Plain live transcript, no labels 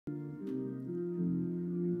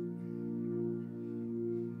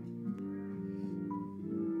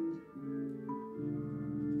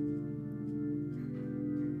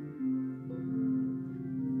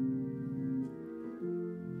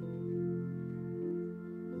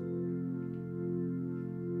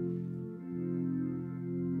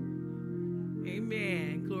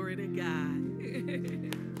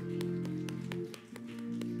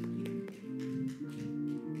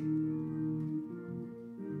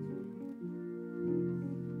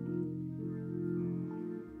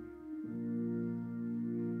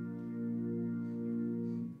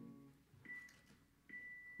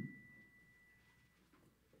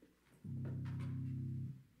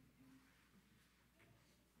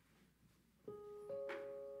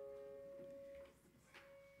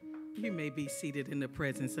You may be seated in the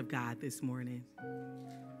presence of God this morning.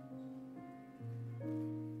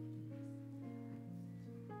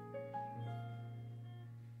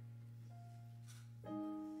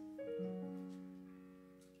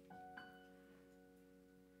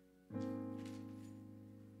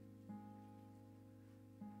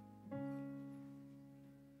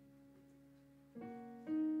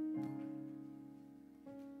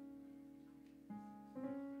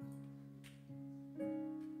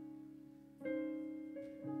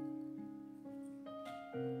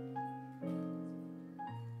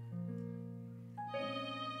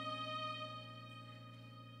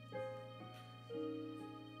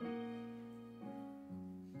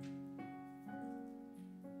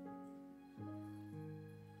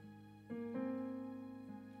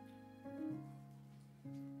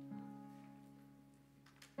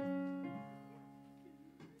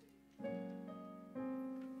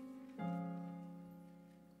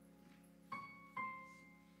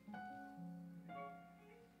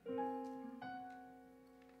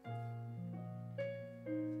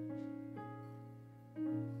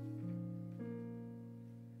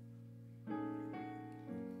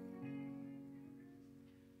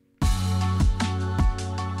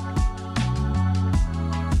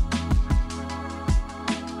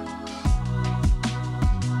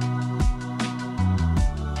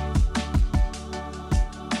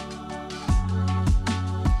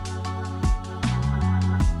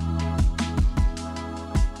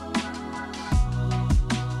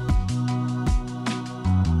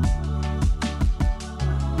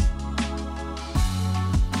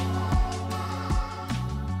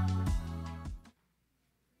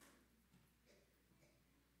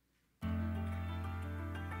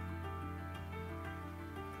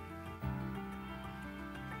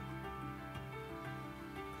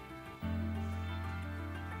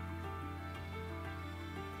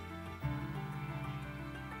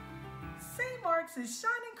 St. Mark's is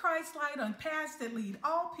shining Christ's light on paths that lead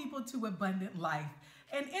all people to abundant life.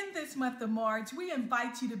 And in this month of March, we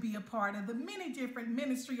invite you to be a part of the many different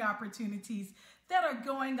ministry opportunities that are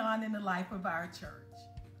going on in the life of our church.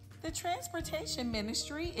 The transportation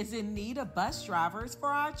ministry is in need of bus drivers for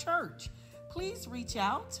our church. Please reach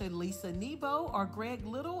out to Lisa Nebo or Greg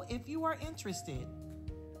Little if you are interested.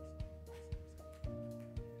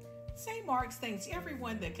 St. Mark's thanks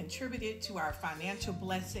everyone that contributed to our financial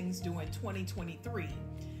blessings during 2023.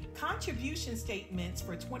 Contribution statements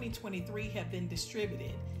for 2023 have been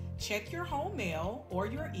distributed. Check your home mail or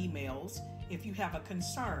your emails if you have a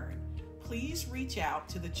concern. Please reach out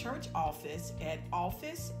to the church office at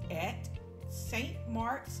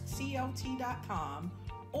office@stmarkscot.com,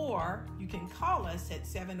 or you can call us at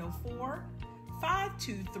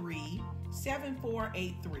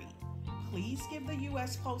 704-523-7483. Please give the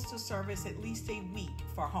U.S. Postal Service at least a week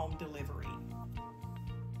for home delivery.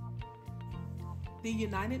 The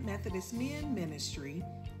United Methodist Men Ministry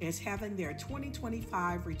is having their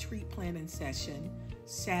 2025 retreat planning session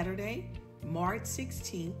Saturday, March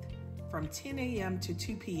 16th from 10 a.m. to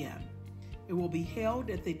 2 p.m. It will be held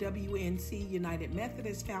at the UMC United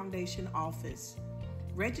Methodist Foundation office.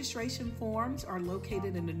 Registration forms are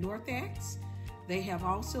located in the North Annex. They have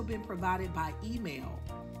also been provided by email.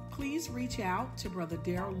 Please reach out to Brother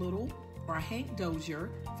Darrell Little or Hank Dozier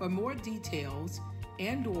for more details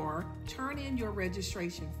and/or turn in your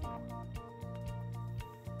registration form.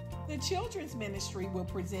 The Children's Ministry will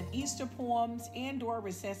present Easter poems and/or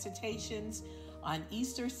recitations on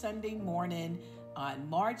Easter Sunday morning on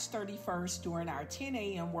March 31st during our 10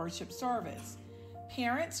 a.m. worship service.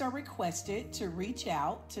 Parents are requested to reach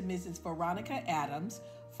out to Mrs. Veronica Adams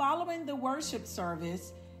following the worship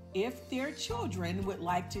service if their children would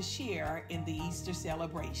like to share in the Easter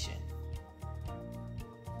celebration.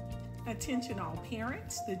 Attention all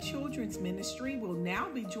parents, the Children's Ministry will now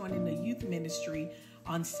be joining the Youth Ministry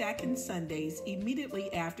on second Sundays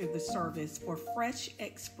immediately after the service for Fresh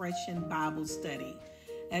Expression Bible Study,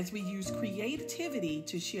 as we use creativity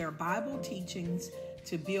to share Bible teachings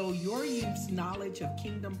to build your youth's knowledge of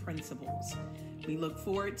kingdom principles. We look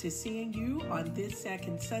forward to seeing you on this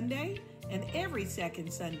second Sunday and every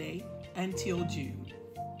second Sunday until June.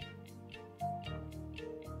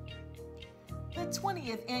 The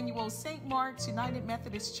 20th Annual St. Mark's United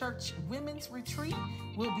Methodist Church Women's Retreat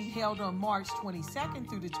will be held on March 22nd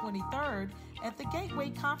through the 23rd at the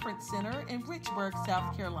Gateway Conference Center in Richburg,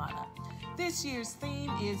 South Carolina. This year's theme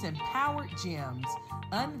is Empowered Gems,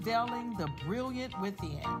 Unveiling the Brilliant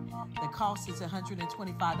Within. The cost is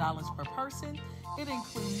 $125 per person. It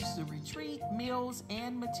includes the retreat, meals,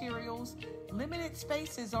 and materials. Limited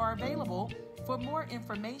spaces are available. For more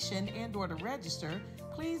information and or to register,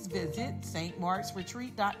 please visit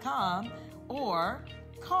stmarksretreat.com or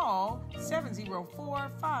call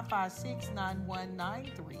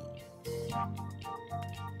 704-556-9193.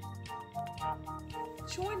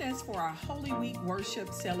 Join us for our Holy Week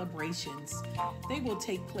worship celebrations. They will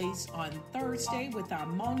take place on Thursday with our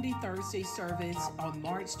Maundy Thursday service on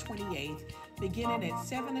March 28th, beginning at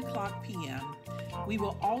 7 o'clock p.m. We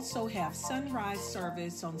will also have sunrise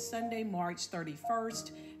service on Sunday, March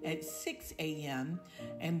 31st at 6 a.m.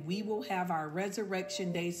 And we will have our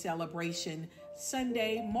Resurrection Day celebration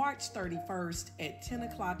Sunday, March 31st at 10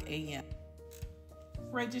 o'clock a.m.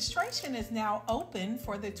 Registration is now open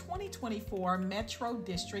for the 2024 Metro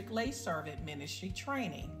District Lay Servant Ministry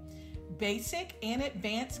Training. Basic and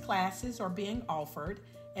advanced classes are being offered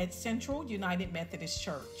at Central United Methodist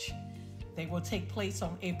Church. They will take place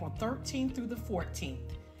on April 13th through the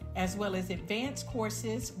 14th, as well as advanced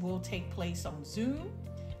courses will take place on Zoom.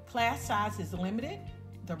 Class size is limited.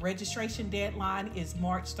 The registration deadline is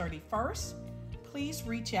March 31st. Please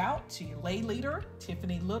reach out to your lay leader,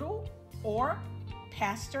 Tiffany Little, or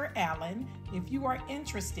Pastor Allen if you are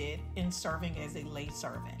interested in serving as a lay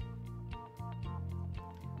servant.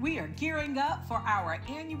 We are gearing up for our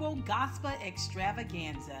annual Gospel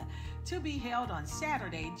Extravaganza to be held on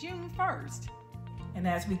Saturday, June 1st. And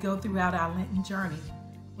as we go throughout our Lenten journey,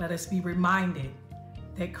 let us be reminded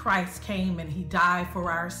that Christ came and he died for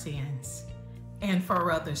our sins and for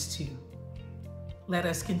others too. Let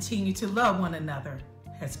us continue to love one another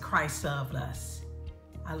as Christ loved us.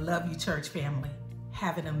 I love you, church family.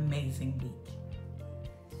 Have an amazing week.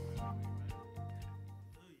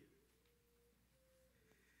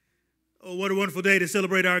 Oh, what a wonderful day to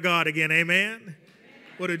celebrate our God again. Amen.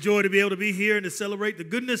 What a joy to be able to be here and to celebrate the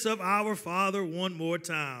goodness of our Father one more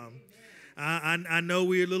time. I know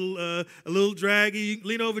we're a little draggy. You can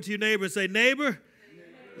lean over to your neighbor and say, neighbor,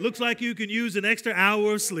 looks like you can use an extra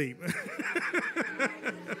hour of sleep.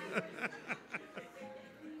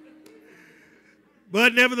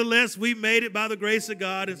 But nevertheless, we made it by the grace of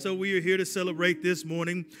God, and so we are here to celebrate this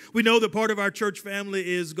morning. We know that part of our church family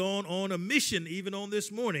is gone on a mission even on this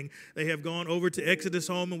morning. They have gone over to Exodus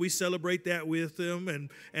Home, and we celebrate that with them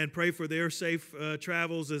and pray for their safe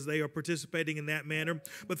travels as they are participating in that manner.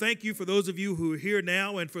 But thank you for those of you who are here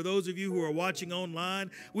now, and for those of you who are watching online.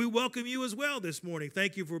 We welcome you as well this morning.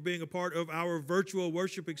 Thank you for being a part of our virtual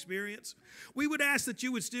worship experience. We would ask that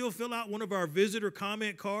you would still fill out one of our visitor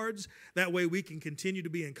comment cards. That way we can continue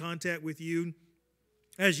to be in contact with you.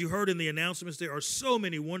 As you heard in the announcements, there are so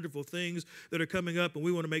many wonderful things that are coming up, and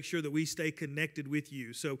we want to make sure that we stay connected with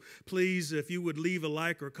you. So please, if you would leave a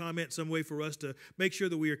like or comment some way for us to make sure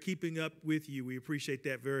that we are keeping up with you, we appreciate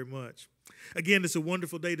that very much. Again, it's a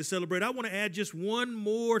wonderful day to celebrate. I want to add just one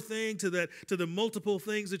more thing to the multiple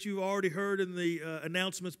things that you've already heard in the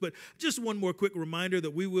announcements, but just one more quick reminder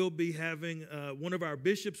that we will be having one of our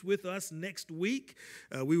bishops with us next week.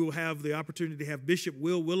 We will have the opportunity to have Bishop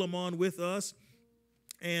Will Willem on with us.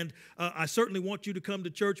 And I certainly want you to come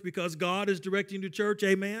to church because God is directing you to church,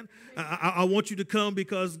 amen? I want you to come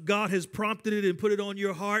because God has prompted it and put it on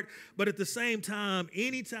your heart. But at the same time,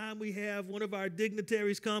 anytime we have one of our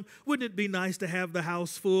dignitaries come, wouldn't it be nice to have the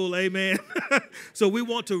house full, amen? So we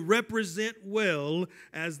want to represent well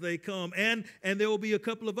as they come. And there will be a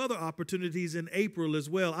couple of other opportunities in April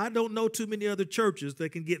as well. I don't know too many other churches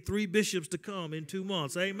that can get 3 bishops to come in 2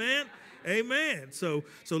 months, amen? Amen. So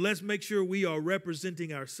let's make sure we are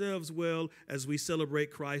representing ourselves well as we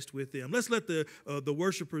celebrate Christ with them. Let's let the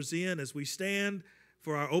worshipers in as we stand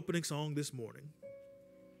for our opening song this morning.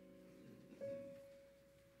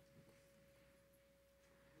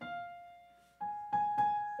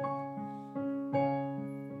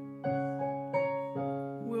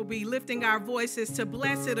 We'll be lifting our voices to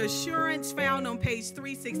Blessed Assurance, found on page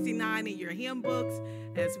 369 in your hymn books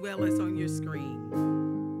as well as on your screen.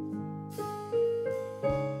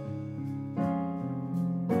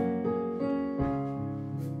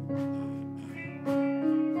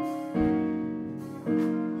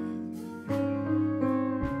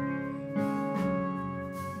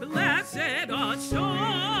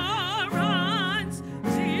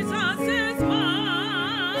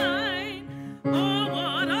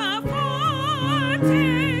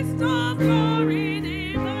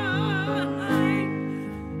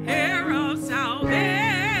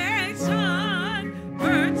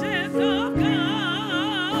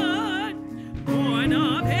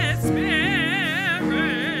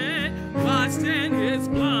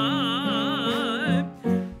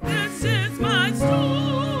 This is my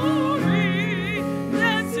story,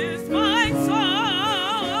 this is my song.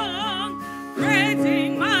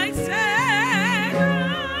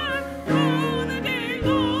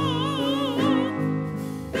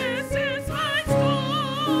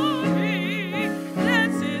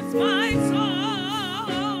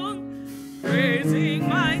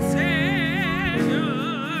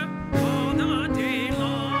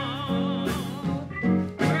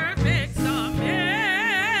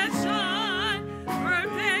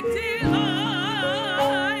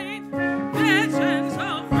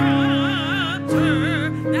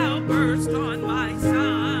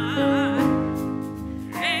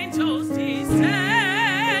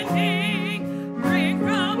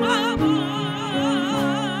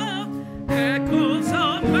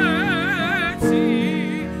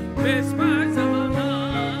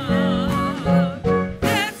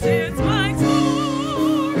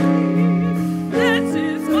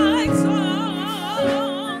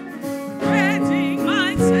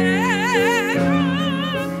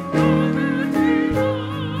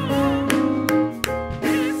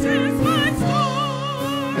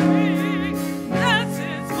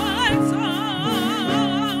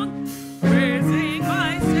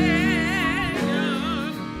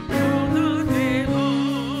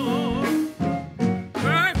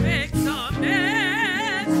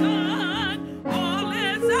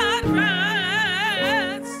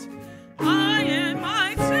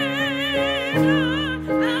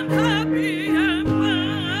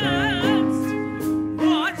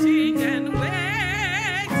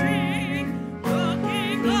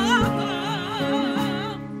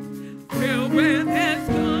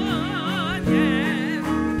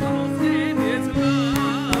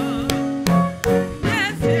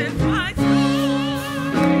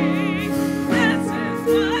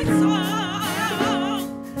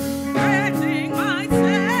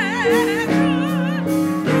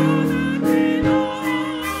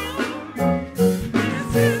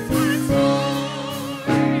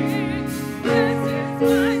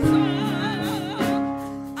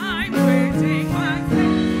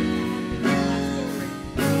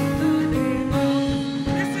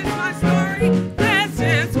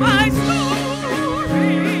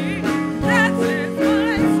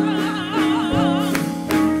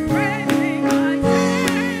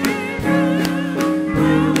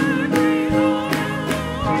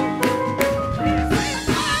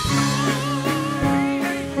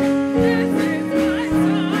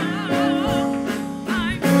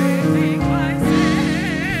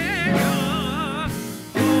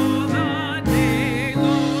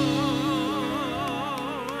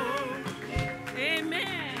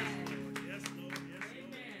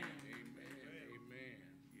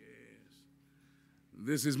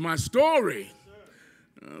 This is my story.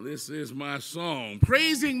 This is my song.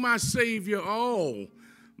 Praising my Savior all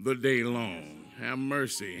the day long. Have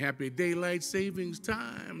mercy. Happy daylight savings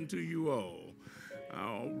time to you all.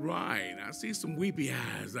 All right. I see some weepy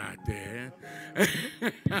eyes out there.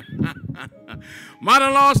 Might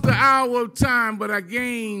have lost an hour of time, but I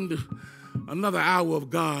gained another hour of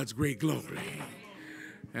God's great glory.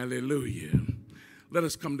 Hallelujah. Let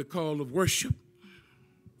us come to call of worship.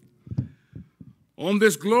 On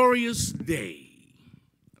this glorious day,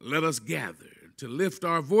 let us gather to lift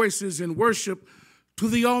our voices in worship to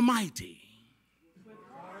the Almighty. With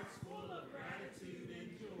hearts full of gratitude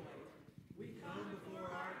and joy, we come before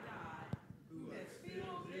our God, who has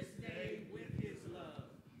filled this day with his love.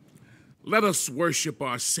 Let us worship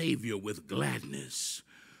our Savior with gladness,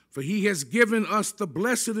 for he has given us the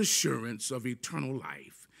blessed assurance of eternal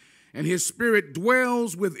life, and his Spirit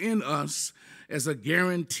dwells within us as a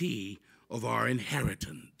guarantee of our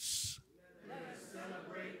inheritance. Let us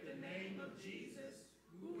celebrate the name of Jesus,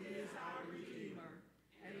 who is our Redeemer,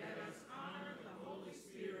 and let us honor the Holy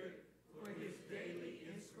Spirit for his daily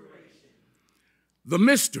inspiration. The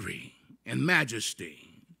mystery and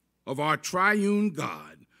majesty of our triune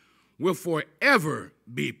God will forever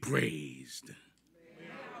be praised. May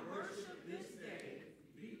our worship this day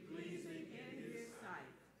be pleasing in his sight.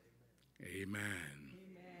 Amen.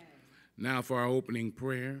 Now for our opening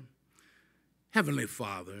prayer. Heavenly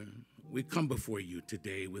Father, we come before you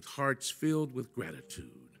today with hearts filled with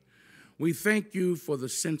gratitude. We thank you for the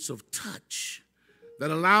sense of touch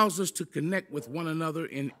that allows us to connect with one another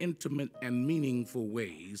in intimate and meaningful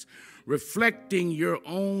ways, reflecting your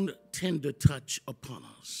own tender touch upon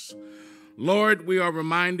us. Lord, we are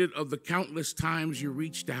reminded of the countless times you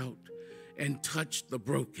reached out and touched the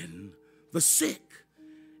broken, the sick,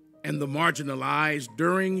 and the marginalized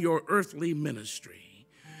during your earthly ministry.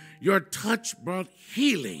 Your touch brought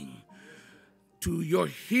healing to your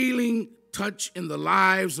healing touch in the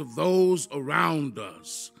lives of those around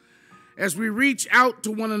us. As we reach out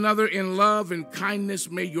to one another in love and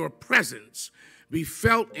kindness, may your presence be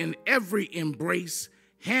felt in every embrace,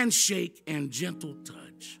 handshake, and gentle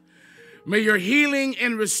touch. May your healing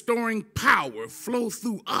and restoring power flow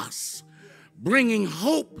through us, bringing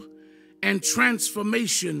hope and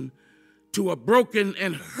transformation to a broken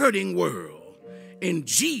and hurting world. In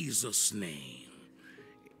Jesus' name,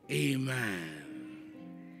 amen.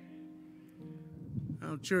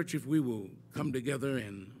 Now, church, if we will come together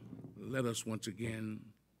and let us once again,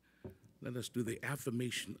 let us do the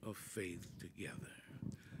affirmation of faith together.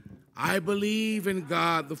 I believe in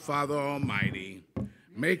God the Father Almighty,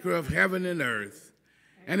 maker of heaven and earth,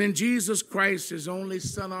 and in Jesus Christ, his only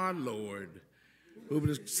Son, our Lord, who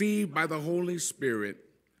was conceived by the Holy Spirit,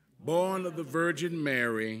 born of the Virgin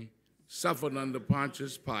Mary, suffered under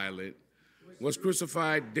Pontius Pilate, was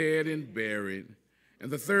crucified, dead, and buried.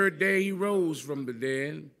 And the third day he rose from the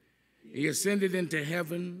dead. He ascended into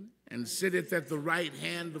heaven and sitteth at the right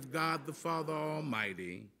hand of God the Father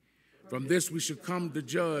Almighty. From this we shall come to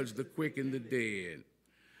judge the quick and the dead.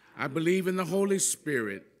 I believe in the Holy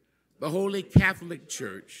Spirit, the Holy Catholic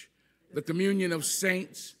Church, the communion of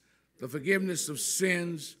saints, the forgiveness of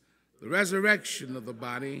sins, the resurrection of the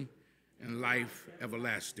body, and life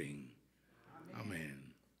everlasting. Amen.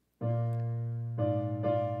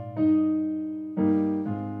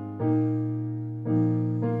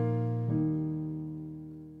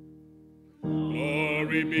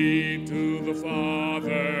 Glory be to the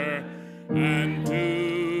Father, and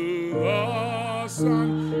to the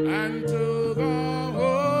Son, and to the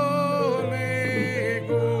Holy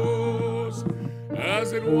Ghost,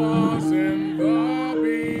 as it was in the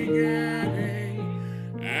beginning,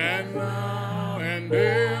 and now and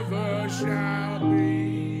ever shall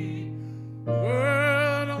be,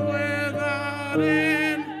 world without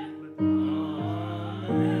end.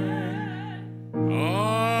 Amen.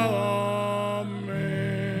 Amen.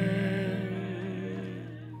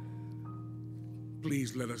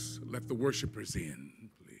 Please let the worshipers in.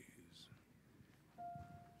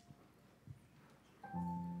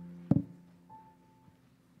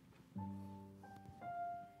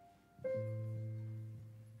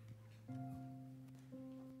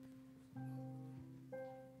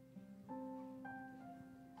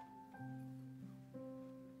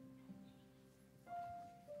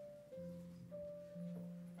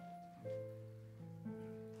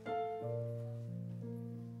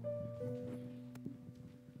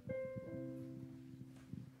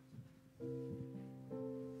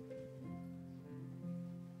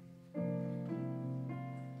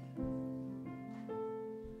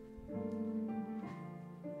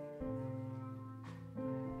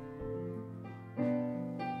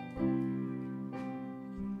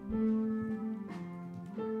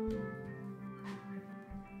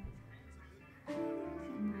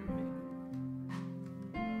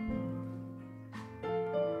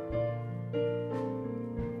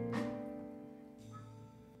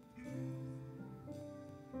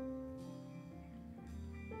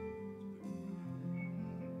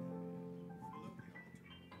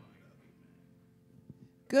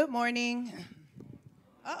 Good morning.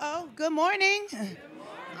 Uh-oh, good morning.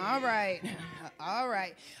 All right. All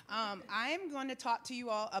right. I'm going to talk to you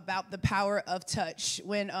all about the power of touch.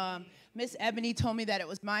 When Miss Ebony told me that it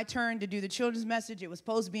was my turn to do the children's message, it was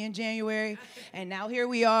supposed to be in January, and now here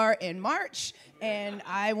we are in March, and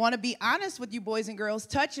I want to be honest with you boys and girls,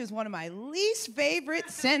 touch is one of my least favorite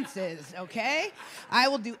senses, okay? I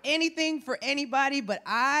will do anything for anybody, but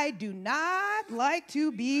I do not like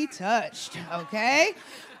to be touched, okay?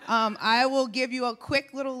 I will give you a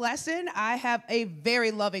quick little lesson. I have a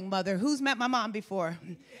very loving mother. Who's met my mom before?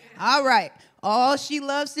 All right. All she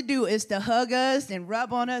loves to do is to hug us and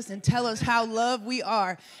rub on us and tell us how loved we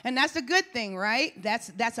are. And that's a good thing, right?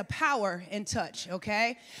 That's a power in touch,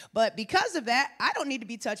 okay? But because of that, I don't need to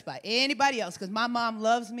be touched by anybody else because my mom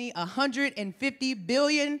loves me 150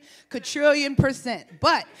 billion quadrillion %.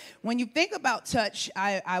 But when you think about touch,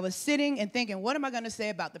 I was sitting and thinking, what am I going to say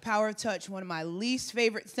about the power of touch? One of my least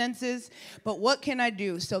favorite senses. But what can I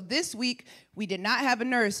do? So this week, we did not have a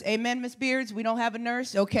nurse. Amen, Miss Beards? We don't have a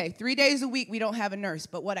nurse? Okay, 3 days a week, we don't have a nurse.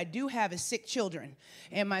 But what I do have is sick children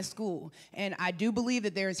in my school. And I do believe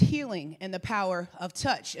that there is healing in the power of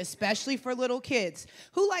touch, especially for little kids.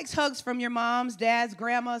 Who likes hugs from your moms, dads,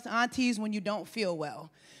 grandmas, aunties when you don't feel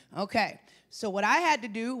well? Okay. So what I had to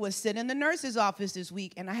do was sit in the nurse's office this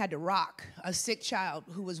week, and I had to rock a sick child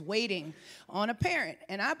who was waiting on a parent.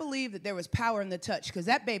 And I believe that there was power in the touch because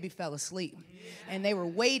that baby fell asleep. And they were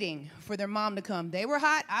waiting for their mom to come. They were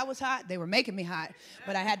hot. I was hot. They were making me hot.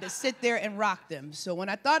 But I had to sit there and rock them. So when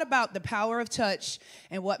I thought about the power of touch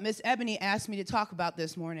and what Miss Ebony asked me to talk about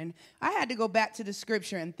this morning, I had to go back to the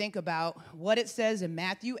scripture and think about what it says in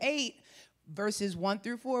Matthew 8, verses 1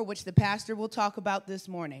 through 4, which the pastor will talk about this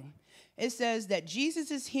morning. It says that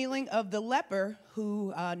Jesus' healing of the leper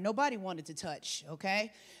who nobody wanted to touch,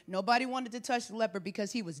 okay? Nobody wanted to touch the leper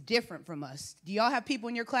because he was different from us. Do y'all have people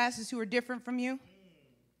in your classes who are different from you?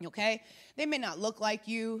 Okay? They may not look like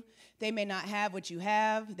you. They may not have what you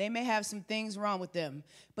have. They may have some things wrong with them.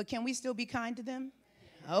 But can we still be kind to them?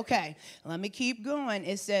 Okay, let me keep going.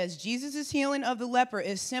 It says, Jesus' healing of the leper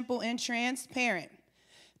is simple and transparent.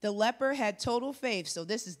 The leper had total faith. So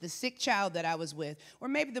this is the sick child that I was with. Or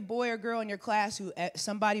maybe the boy or girl in your class who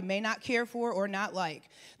somebody may not care for or not like.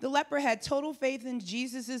 The leper had total faith in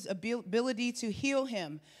Jesus' ability to heal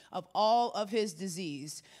him of all of his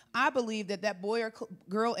disease. I believe that that boy or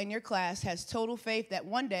girl in your class has total faith that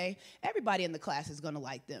one day everybody in the class is going to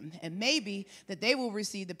like them. And maybe that they will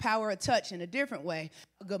receive the power of touch in a different way.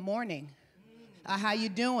 Good morning. How you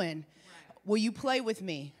doing? Will you play with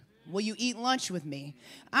me? Will you eat lunch with me?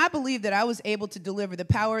 I believe that I was able to deliver the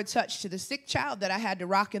power of touch to the sick child that I had to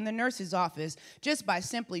rock in the nurse's office just by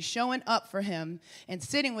simply showing up for him and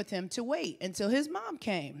sitting with him to wait until his mom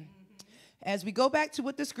came. As we go back to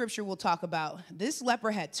what the scripture will talk about, this leper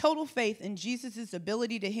had total faith in Jesus'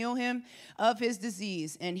 ability to heal him of his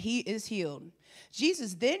disease, and he is healed.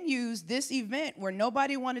 Jesus then used this event where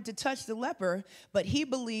nobody wanted to touch the leper, but he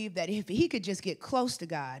believed that if he could just get close to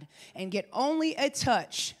God and get only a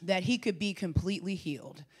touch, that he could be completely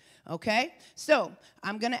healed. Okay? So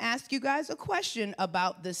I'm going to ask you guys a question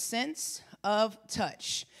about the sense of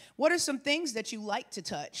touch. What are some things that you like to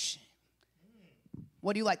touch?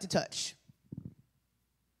 What do you like to touch?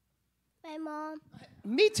 My mom.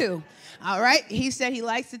 Me too. All right. He said he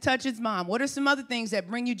likes to touch his mom. What are some other things that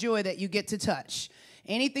bring you joy that you get to touch?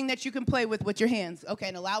 Anything that you can play with your hands. Okay,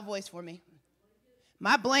 in a loud voice for me.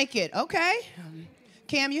 My blanket. Okay.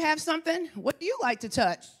 Cam, you have something? What do you like to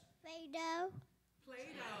touch? Play-Doh.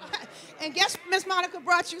 Play-Doh. And guess what? Miss Monica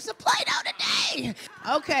brought you some Play-Doh today.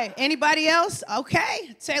 Okay. Anybody else?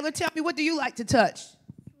 Okay. Taylor, tell me, what do you like to touch?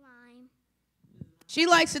 She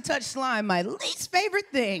likes to touch slime, my least favorite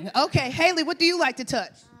thing. Okay, Haley, what do you like to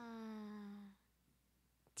touch?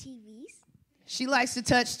 TVs. She likes to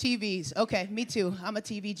touch TVs. Okay, me too. I'm a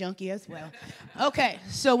TV junkie as well. Okay,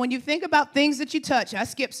 so when you think about things that you touch, I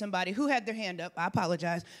skipped somebody. Who had their hand up? I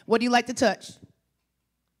apologize. What do you like to touch?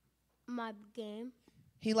 My game.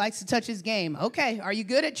 He likes to touch his game. Okay, are you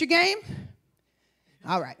good at your game?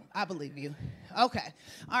 All right, I believe you. Okay,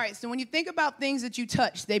 all right, so when you think about things that you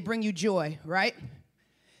touch, they bring you joy, right?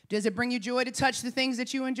 Does it bring you joy to touch the things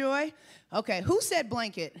that you enjoy? Okay, who said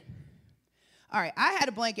blanket? All right, I had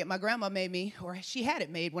a blanket my grandma made me, or she had it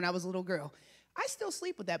made when I was a little girl. I still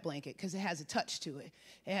sleep with that blanket because it has a touch to it.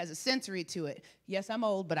 It has a sensory to it. Yes, I'm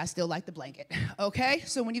old, but I still like the blanket, okay?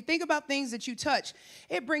 So when you think about things that you touch,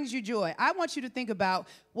 it brings you joy. I want you to think about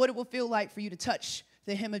what it will feel like for you to touch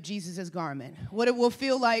the hem of Jesus' garment, what it will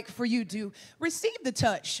feel like for you to receive the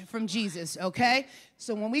touch from Jesus, okay?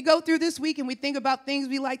 So when we go through this week and we think about things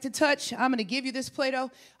we like to touch, I'm going to give you this Play-Doh.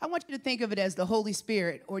 I want you to think of it as the Holy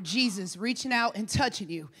Spirit or Jesus reaching out and touching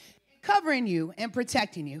you, covering you and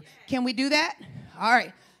protecting you. Can we do that? All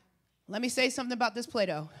right. Let me say something about this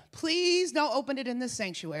Play-Doh. Please don't open it in this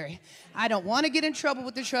sanctuary. I don't want to get in trouble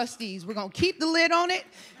with the trustees. We're going to keep the lid on it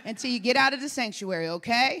until you get out of the sanctuary,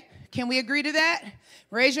 okay? Can we agree to that?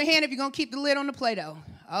 Raise your hand if you're going to keep the lid on the Play-Doh.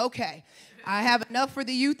 Okay. I have enough for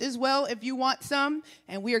the youth as well if you want some.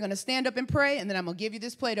 And we are going to stand up and pray, and then I'm going to give you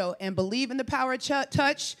this Play-Doh. And believe in the power of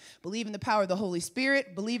touch. Believe in the power of the Holy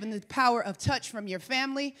Spirit. Believe in the power of touch from your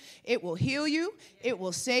family. It will heal you. It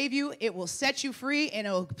will save you. It will set you free, and it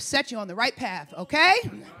will set you on the right path, okay?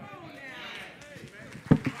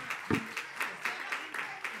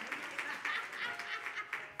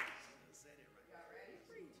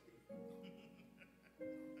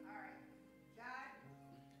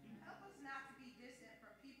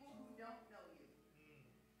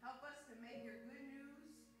 Help us to make your good news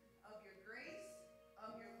of your grace,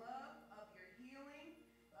 of your love, of your healing,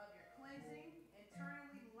 of your cleansing,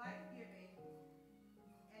 eternally life-giving,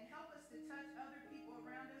 and help us to touch other people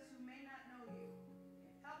around us who may not know you.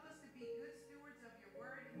 Help us to be good stewards of your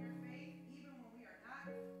word and your faith, even when we are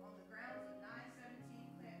not on the grounds of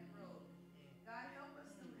 917 Clanton Road. God, help us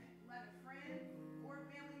to let a friend or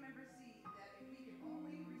family member see that if we can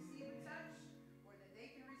only receive a touch, or that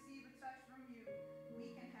they can receive a touch from you,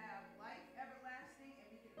 we can have life everlasting, and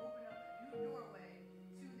we can open up a new doorway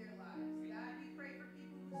to their lives. God, we pray for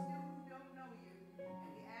people who don't know you, and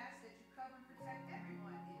we ask that you cover and protect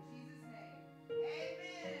everyone in Jesus' name.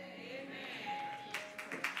 Amen. Amen.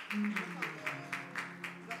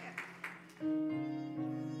 Go ahead.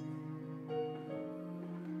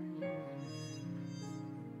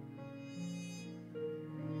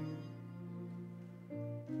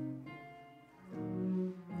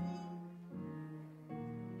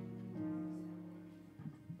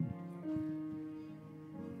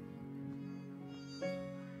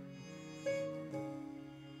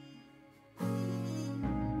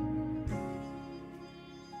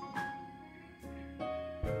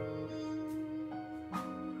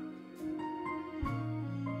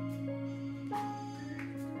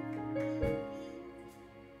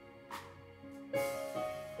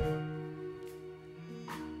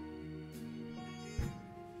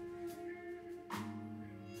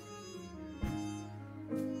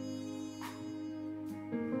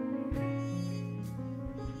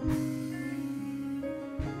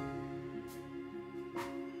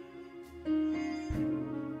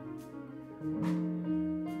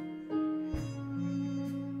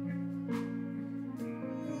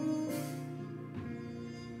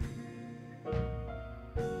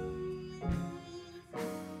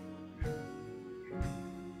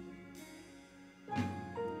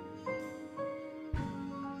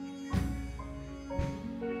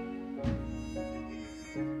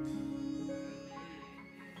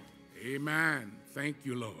 Amen. Thank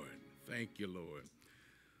you, Lord. Thank you, Lord.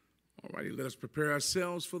 All righty, let us prepare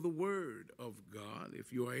ourselves for the word of God.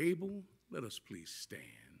 If you are able, let us please stand.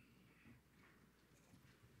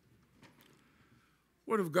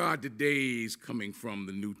 Word of God today is coming from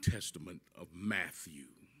the New Testament of Matthew,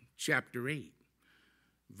 chapter 8,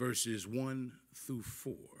 verses 1 through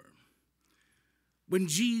 4. When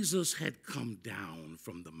Jesus had come down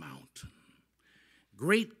from the mountain,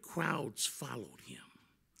 great crowds followed him.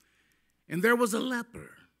 And there was a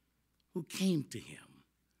leper who came to him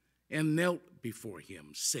and knelt before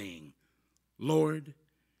him, saying, Lord,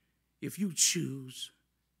 if you choose,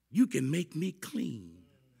 you can make me clean.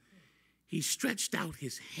 He stretched out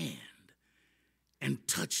his hand and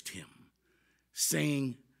touched him,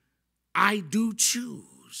 saying, I do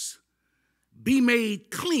choose. Be made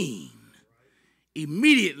clean.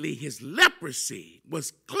 Immediately his leprosy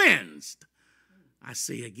was cleansed. I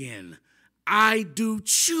say again, I do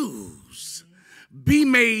choose. Be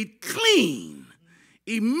made clean.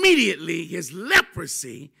 Immediately his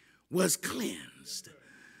leprosy was cleansed.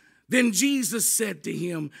 Then Jesus said to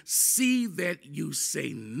him, see that you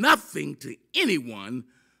say nothing to anyone,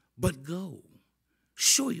 but go,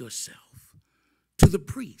 show yourself to the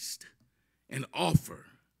priest and offer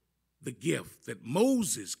the gift that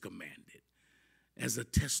Moses commanded as a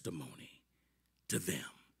testimony to them.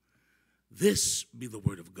 This be the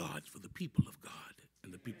word of God for the people of God.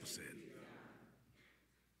 And the people said,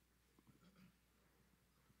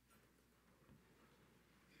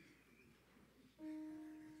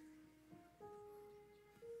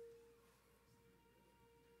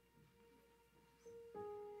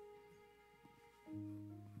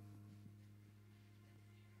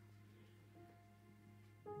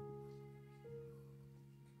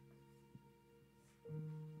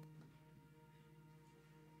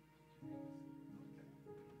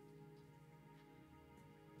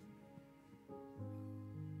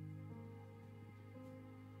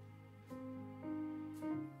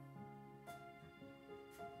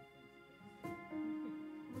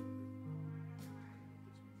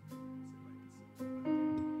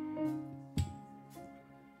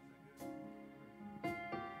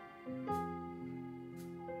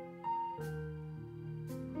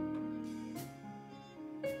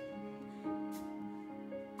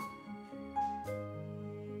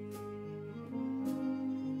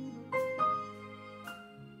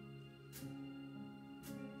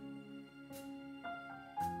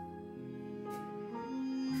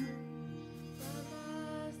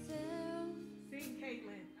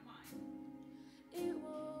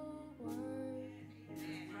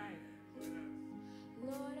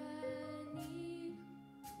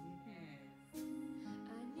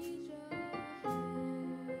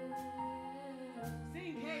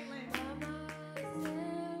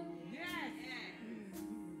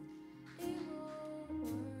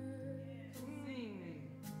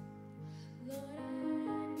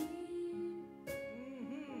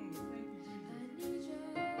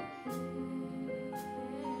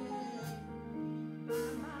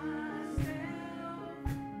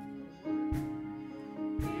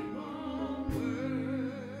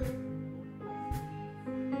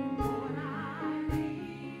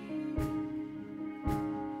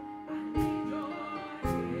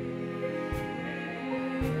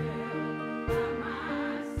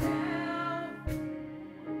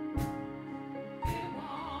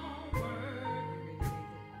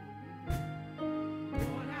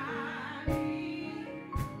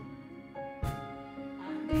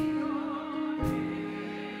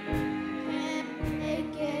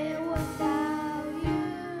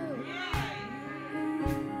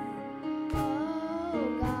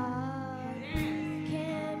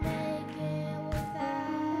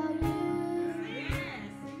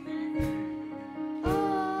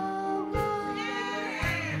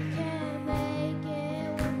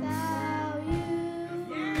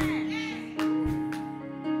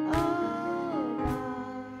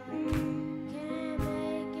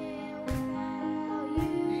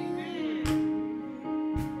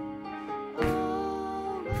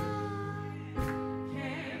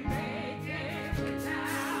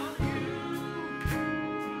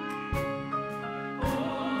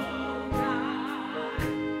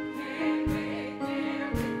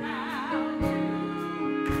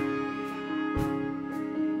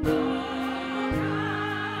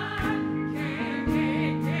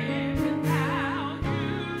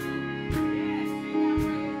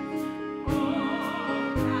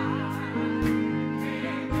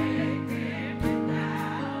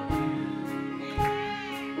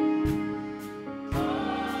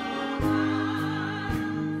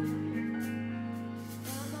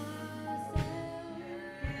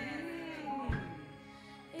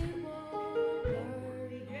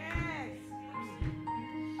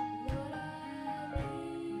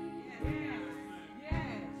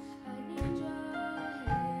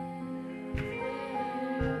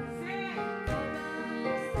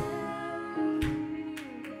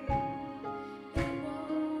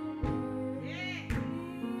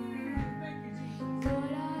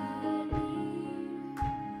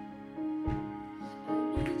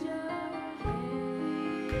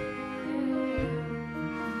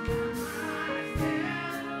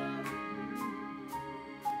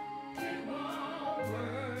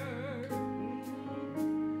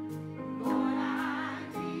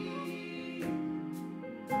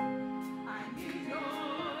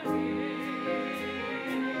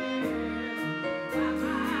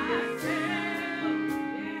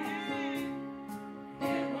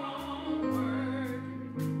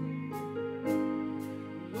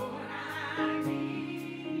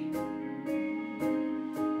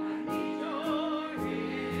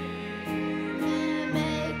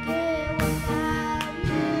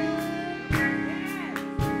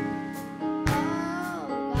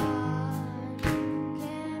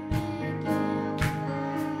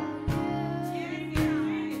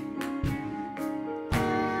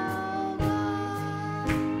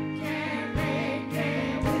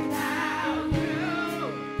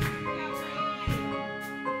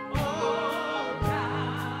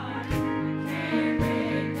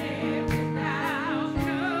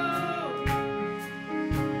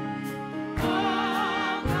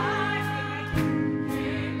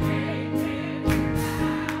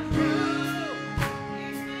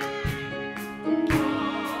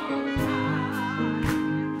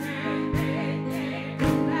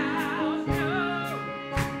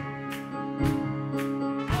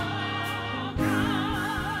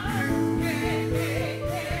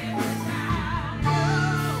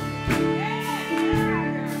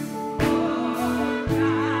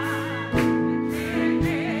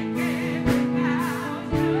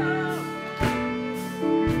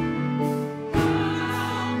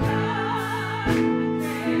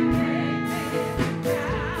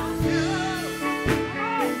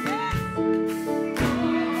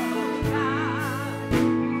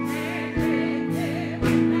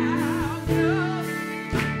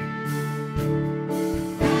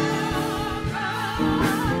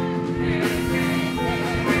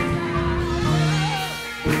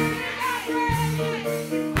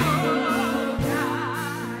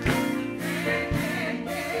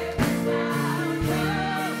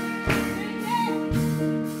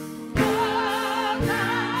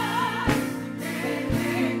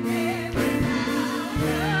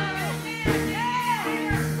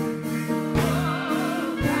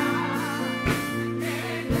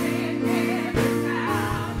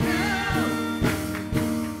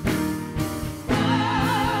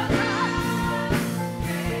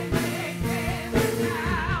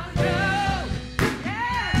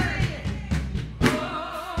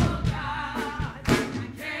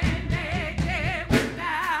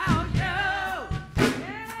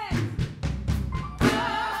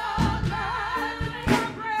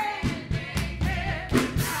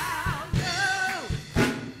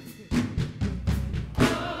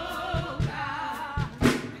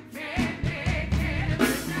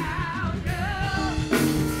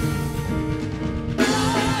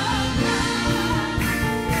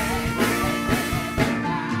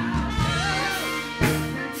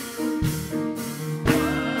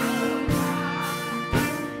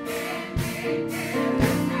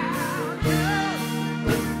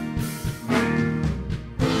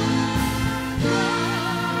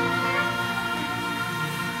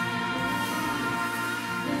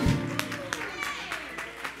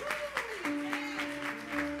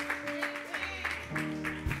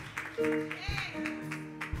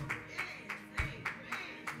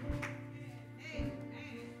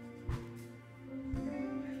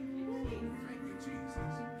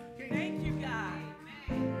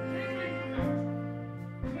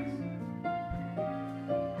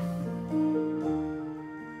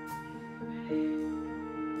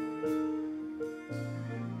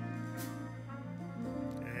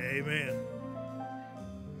 Amen.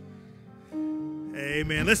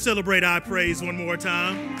 Amen. Let's celebrate our praise one more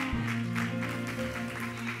time.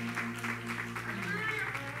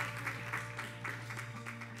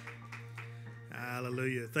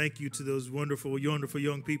 Hallelujah. Thank you to those wonderful, wonderful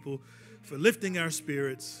young people for lifting our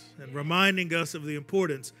spirits and reminding us of the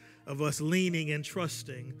importance of us leaning and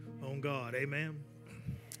trusting on God. Amen.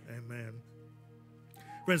 Amen.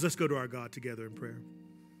 Friends, let's go to our God together in prayer.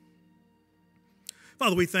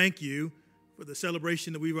 Father, we thank you for the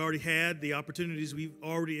celebration that we've already had, the opportunities we've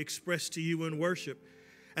already expressed to you in worship,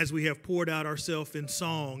 as we have poured out ourselves in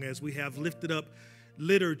song, as we have lifted up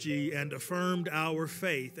liturgy and affirmed our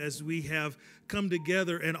faith, as we have come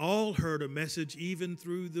together and all heard a message, even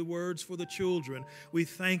through the words for the children. We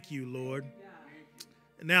thank you, Lord.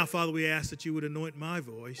 And now, Father, we ask that you would anoint my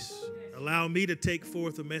voice. Allow me to take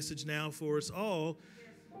forth a message now for us all.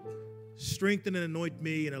 Strengthen and anoint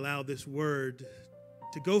me and allow this word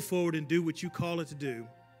to go forward and do what you call it to do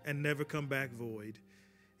and never come back void.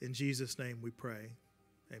 In Jesus' name we pray.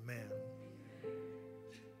 Amen.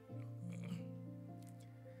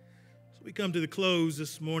 So we come to the close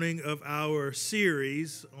this morning of our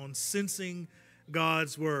series on sensing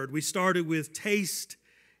God's word. We started with taste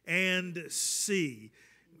and see.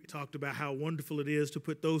 We talked about how wonderful it is to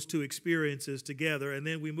put those two experiences together. And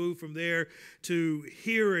then we moved from there to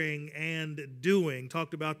hearing and doing.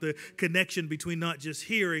 Talked about the connection between not just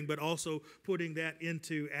hearing, but also putting that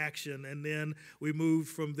into action. And then we moved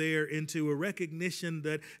from there into a recognition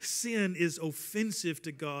that sin is offensive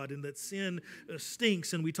to God and that sin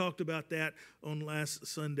stinks. And we talked about that on last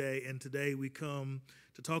Sunday. And today we come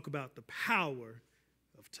to talk about the power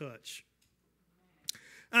of touch.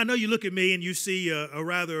 I know you look at me and you see a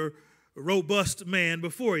rather robust man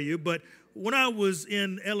before you, but when I was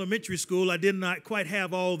in elementary school, I did not quite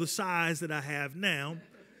have all the size that I have now.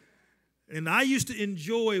 And I used to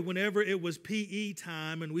enjoy whenever it was PE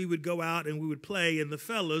time and we would go out and we would play, and the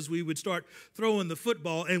fellas, we would start throwing the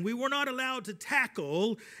football, and we were not allowed to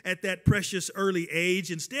tackle at that precious early age.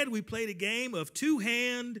 Instead, we played a game of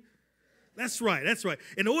two-hand. That's right, that's right.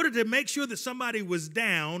 In order to make sure that somebody was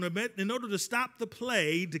down, in order to stop the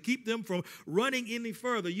play, to keep them from running any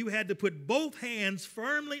further, you had to put both hands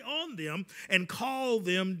firmly on them and call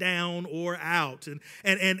them down or out. And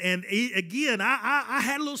again, I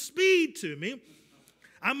had a little speed to me.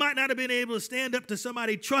 I might not have been able to stand up to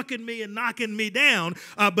somebody trucking me and knocking me down,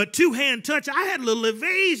 but two-hand touch, I had a little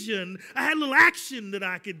evasion. I had a little action that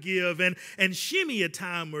I could give and shimmy a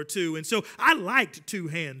time or two. And so I liked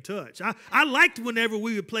two-hand touch. I liked whenever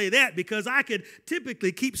we would play that because I could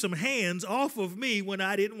typically keep some hands off of me when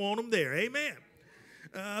I didn't want them there. Amen.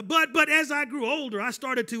 But as I grew older, I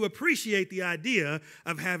started to appreciate the idea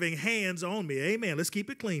of having hands on me. Amen. Let's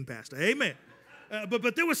keep it clean, Pastor. Amen.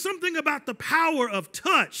 But there was something about the power of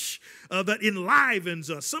touch that enlivens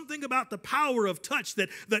us, something about the power of touch that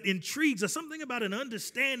intrigues us, something about an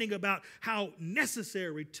understanding about how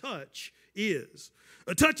necessary touch is.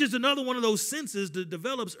 Touch is another one of those senses that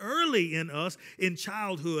develops early in us in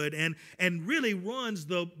childhood and really runs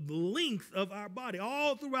the length of our body.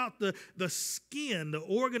 All throughout the skin, the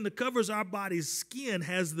organ that covers our body's skin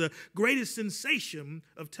has the greatest sensation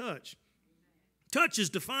of touch. Touch is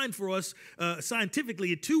defined for us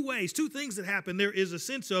scientifically in two ways, two things that happen. There is a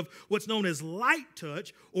sense of what's known as light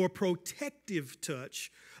touch or protective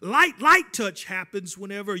touch. Light touch happens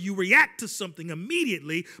whenever you react to something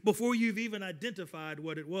immediately before you've even identified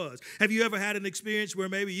what it was. Have you ever had an experience where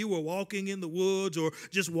maybe you were walking in the woods or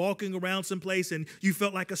just walking around someplace and you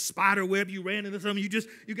felt like a spider web, you ran into something,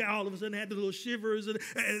 you got all of a sudden had the little shivers, and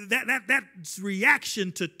that's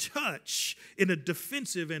reaction to touch in a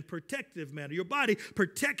defensive and protective manner. Your body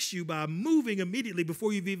protects you by moving immediately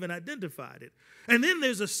before you've even identified it. And then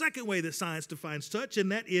there's a second way that science defines touch,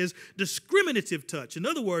 and that is discriminative touch. In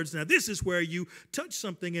other words, now this is where you touch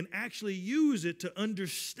something and actually use it to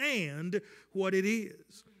understand what it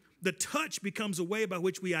is. The touch becomes a way by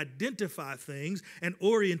which we identify things and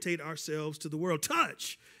orientate ourselves to the world.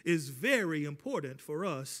 Touch is very important for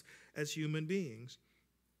us as human beings.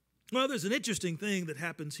 Well, there's an interesting thing that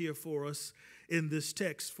happens here for us in this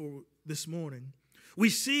text for this morning. We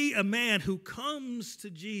see a man who comes to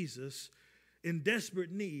Jesus in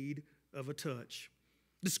desperate need of a touch.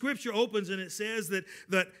 The scripture opens and it says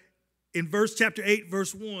that in chapter 8,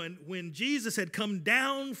 verse 1, when Jesus had come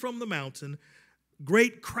down from the mountain,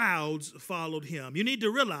 great crowds followed him. You need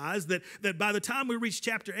to realize that by the time we reach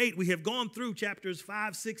chapter 8, we have gone through chapters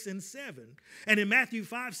 5, 6, and 7. And in Matthew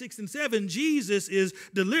 5, 6, and 7, Jesus is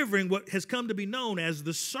delivering what has come to be known as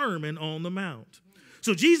the Sermon on the Mount.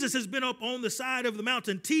 So Jesus has been up on the side of the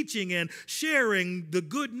mountain teaching and sharing the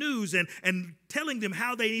good news and telling them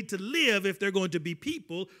how they need to live if they're going to be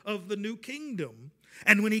people of the new kingdom.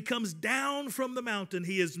 And when he comes down from the mountain,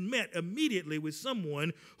 he is met immediately with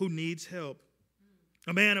someone who needs help.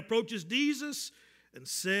 A man approaches Jesus and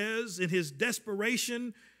says in his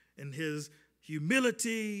desperation and his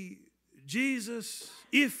humility, Jesus,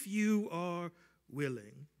 if you are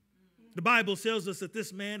willing. The Bible tells us that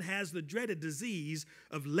this man has the dreaded disease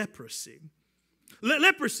of leprosy.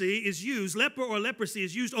 Leprosy is used, leper or leprosy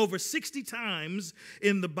is used over 60 times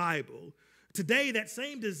in the Bible. Today, that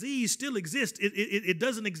same disease still exists. It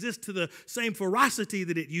doesn't exist to the same ferocity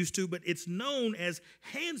that it used to, but it's known as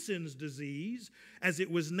Hansen's disease, as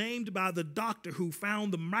it was named by the doctor who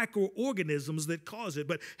found the microorganisms that cause it.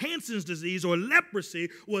 But Hansen's disease, or leprosy,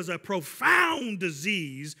 was a profound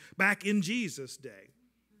disease back in Jesus' day.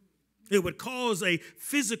 It would cause a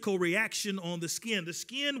physical reaction on the skin. The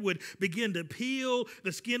skin would begin to peel.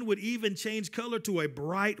 The skin would even change color to a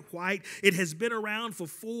bright white. It has been around for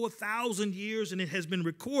 4,000 years, and it has been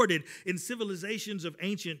recorded in civilizations of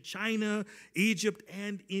ancient China, Egypt,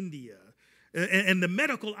 and India. And the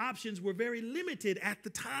medical options were very limited at the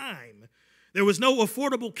time. There was no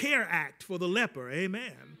Affordable Care Act for the leper.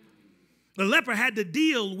 Amen. The leper had to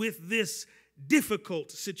deal with this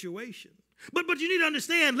difficult situation. But you need to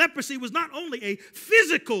understand, leprosy was not only a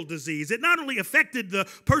physical disease. It not only affected the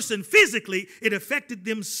person physically, it affected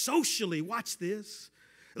them socially. Watch this.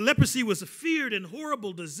 Leprosy was a feared and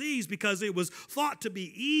horrible disease because it was thought to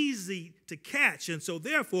be easy to catch. And so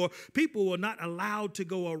therefore, people were not allowed to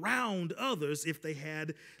go around others if they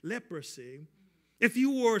had leprosy. If you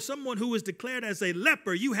were someone who was declared as a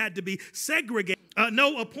leper, you had to be segregated.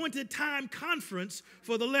 No appointed time conference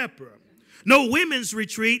for the leper. No women's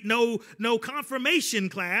retreat, no confirmation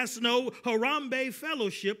class, no Harambe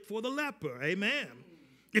fellowship for the leper. Amen.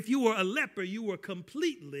 If you were a leper, you were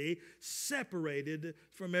completely separated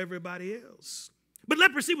from everybody else. But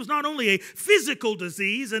leprosy was not only a physical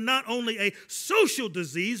disease and not only a social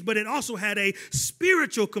disease, but it also had a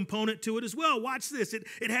spiritual component to it as well. Watch this.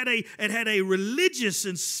 It had a religious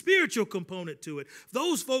and spiritual component to it.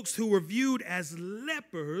 Those folks who were viewed as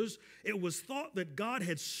lepers, it was thought that God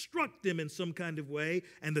had struck them in some kind of way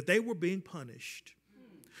and that they were being punished.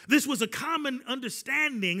 This was a common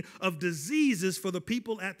understanding of diseases for the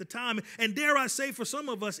people at the time, and dare I say for some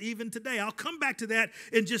of us even today. I'll come back to that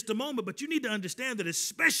in just a moment, but you need to understand that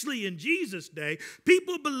especially in Jesus' day,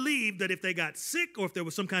 people believed that if they got sick or if there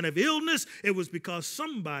was some kind of illness, it was because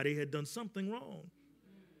somebody had done something wrong.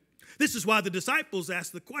 This is why the disciples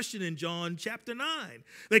asked the question in John chapter 9.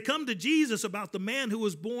 They come to Jesus about the man who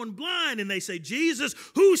was born blind, and they say, Jesus,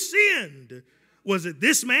 who sinned? Was it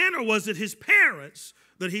this man or was it his parents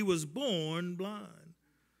that he was born blind?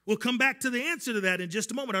 We'll come back to the answer to that in just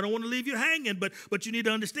a moment. I don't want to leave you hanging, but you need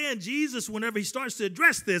to understand Jesus, whenever he starts to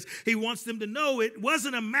address this, he wants them to know it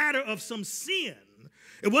wasn't a matter of some sin.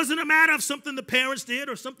 It wasn't a matter of something the parents did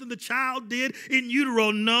or something the child did in utero.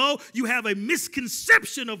 No, you have a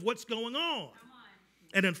misconception of what's going on.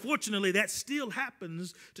 And unfortunately, that still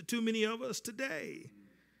happens to too many of us today.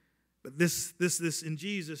 But this in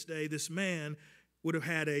Jesus' day, this man would have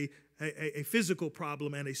had a physical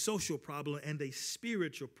problem and a social problem and a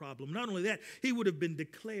spiritual problem. Not only that, he would have been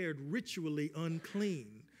declared ritually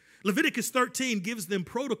unclean. Leviticus 13 gives them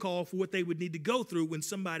protocol for what they would need to go through when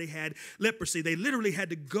somebody had leprosy. They literally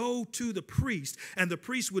had to go to the priest, and the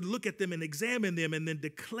priest would look at them and examine them and then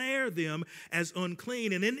declare them as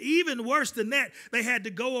unclean. And then even worse than that, they had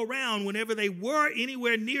to go around whenever they were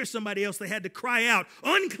anywhere near somebody else, they had to cry out,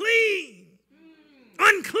 unclean,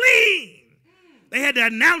 unclean. They had to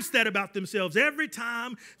announce that about themselves every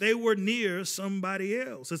time they were near somebody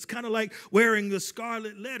else. It's kind of like wearing the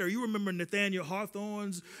scarlet letter. You remember Nathaniel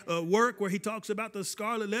Hawthorne's work where he talks about the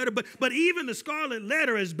scarlet letter. But even the scarlet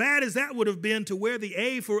letter, as bad as that would have been to wear the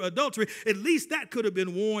A for adultery, at least that could have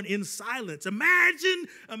been worn in silence. Imagine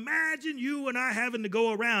you and I having to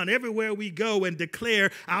go around everywhere we go and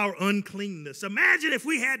declare our uncleanness. Imagine if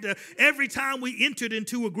we had to, every time we entered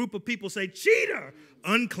into a group of people, say, cheater,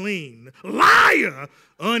 unclean, liar,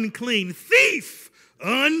 unclean, thief,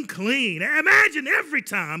 unclean. Imagine every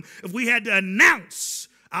time if we had to announce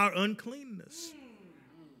our uncleanness.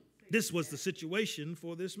 This was the situation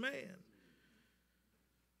for this man.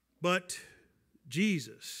 But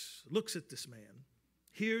Jesus looks at this man,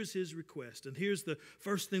 here's his request, and here's the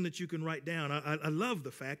first thing that you can write down. I love the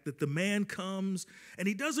fact that the man comes and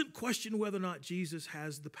he doesn't question whether or not Jesus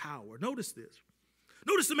has the power. Notice this.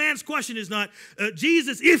 Notice the man's question is not,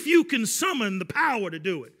 Jesus, if you can summon the power to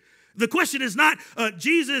do it. The question is not,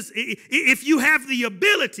 Jesus, if you have the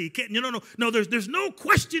ability. No, there's no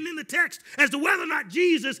question in the text as to whether or not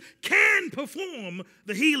Jesus can perform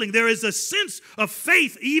the healing. There is a sense of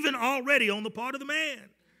faith even already on the part of the man.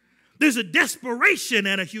 There's a desperation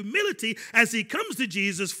and a humility as he comes to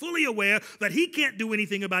Jesus, fully aware that he can't do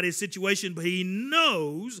anything about his situation, but he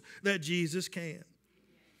knows that Jesus can.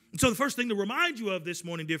 So the first thing to remind you of this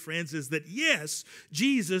morning, dear friends, is that yes,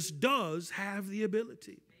 Jesus does have the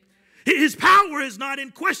ability. His power is not in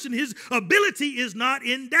question. His ability is not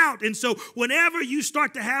in doubt. And so whenever you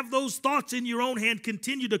start to have those thoughts in your own hand,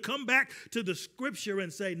 continue to come back to the scripture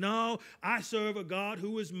and say, no, I serve a God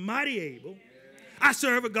who is mighty able. I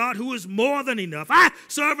serve a God who is more than enough. I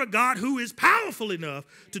serve a God who is powerful enough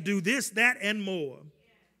to do this, that, and more.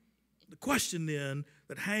 The question then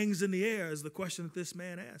that hangs in the air is the question that this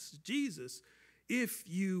man asks. Jesus, if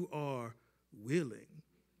you are willing.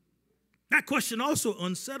 That question also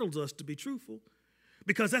unsettles us, to be truthful,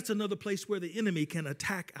 because that's another place where the enemy can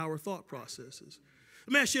attack our thought processes.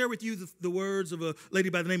 May I share with you the words of a lady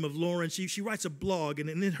by the name of Lauren. She writes a blog, and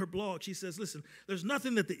in her blog she says, listen, there's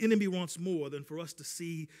nothing that the enemy wants more than for us to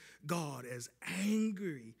see God as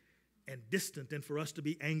angry and distant, and for us to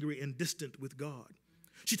be angry and distant with God.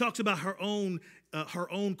 She talks about her own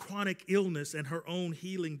chronic illness and her own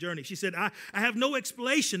healing journey. She said, I have no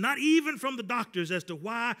explanation, not even from the doctors, as to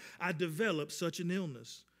why I developed such an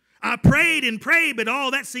illness. I prayed and prayed, but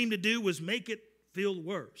all that seemed to do was make it feel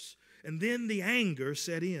worse. And then the anger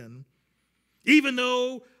set in. Even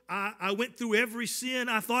though I went through every sin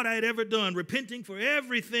I thought I had ever done, repenting for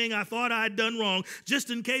everything I thought I had done wrong,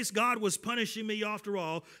 just in case God was punishing me after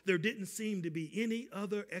all, there didn't seem to be any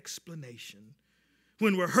other explanation.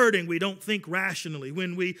 When we're hurting, we don't think rationally.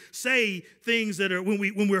 When we say things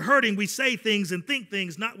when we're hurting, we say things and think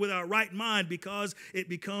things not with our right mind because it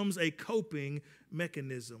becomes a coping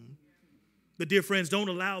mechanism. But dear friends, don't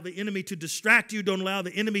allow the enemy to distract you. Don't allow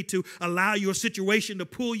the enemy to allow your situation to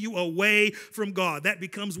pull you away from God. That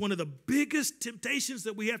becomes one of the biggest temptations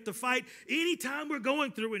that we have to fight anytime we're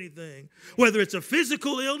going through anything. Whether it's a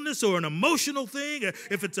physical illness or an emotional thing,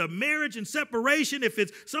 if it's a marriage and separation, if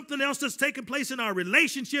it's something else that's taking place in our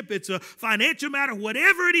relationship, it's a financial matter,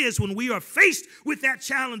 whatever it is, when we are faced with that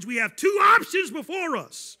challenge, we have two options before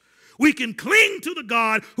us. We can cling to the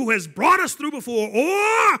God who has brought us through before,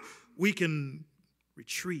 or we can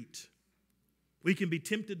retreat. We can be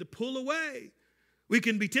tempted to pull away. We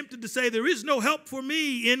can be tempted to say, there is no help for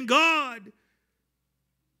me in God.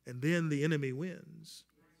 And then the enemy wins.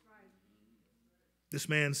 This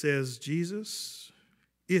man says, Jesus,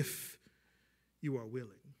 if you are willing,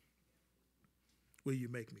 will you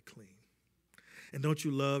make me clean? And don't you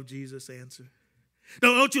love Jesus' answer?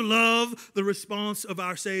 Don't you love the response of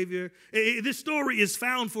our Savior? This story is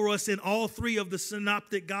found for us in all three of the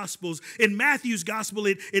synoptic Gospels. In Matthew's Gospel,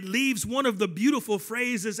 it leaves one of the beautiful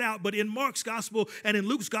phrases out, but in Mark's Gospel and in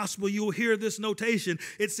Luke's Gospel, you'll hear this notation.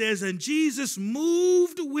 It says, and Jesus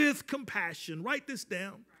moved with compassion. Write this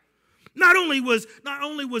down. Not only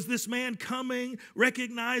was this man coming,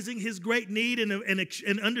 recognizing his great need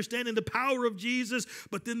and understanding the power of Jesus,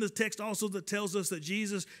 but then the text also that tells us that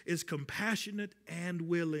Jesus is compassionate and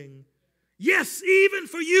willing. Yes, even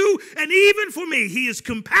for you and even for me, he is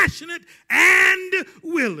compassionate and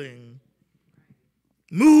willing.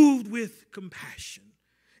 Moved with compassion.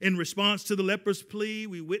 In response to the leper's plea,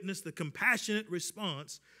 we witness the compassionate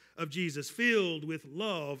response of Jesus, filled with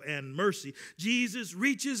love and mercy. Jesus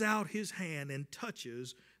reaches out his hand and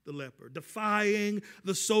touches the leper, defying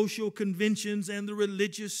the social conventions and the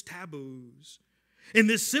religious taboos. In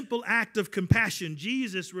this simple act of compassion,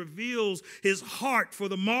 Jesus reveals his heart for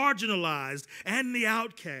the marginalized and the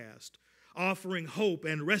outcast, offering hope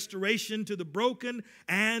and restoration to the broken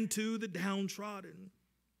and to the downtrodden.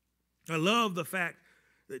 I love the fact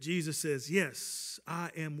that Jesus says, yes,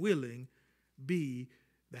 I am willing, be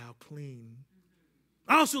thou clean.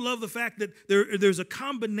 I also love the fact that there's a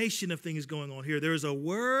combination of things going on here. There's a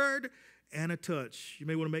word and a touch. You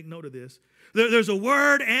may want to make note of this. There's a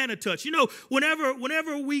word and a touch. You know,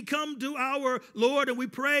 whenever we come to our Lord and we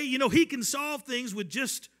pray, you know, he can solve things with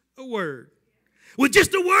just a word. With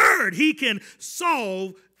just a word, he can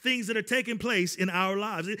solve things that are taking place in our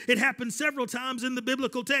lives. It happens several times in the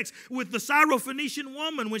biblical text with the Syrophoenician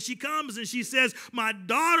woman when she comes and she says, my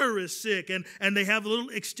daughter is sick. And they have a little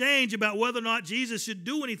exchange about whether or not Jesus should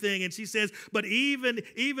do anything. And she says, but even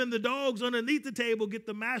the dogs underneath the table get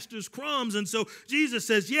the master's crumbs. And so Jesus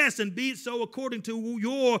says, yes, and be it so according to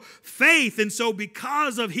your faith. And so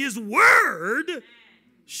because of his word,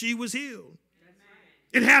 she was healed.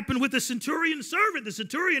 It happened with the centurion's servant. The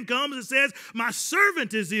centurion comes and says, my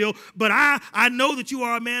servant is ill, but I know that you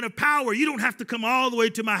are a man of power. You don't have to come all the way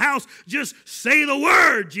to my house. Just say the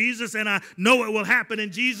word, Jesus, and I know it will happen.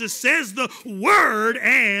 And Jesus says the word,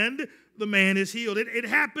 and the man is healed. It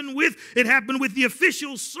happened with the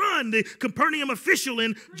official's son. The Capernaum official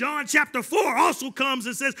in John chapter 4 also comes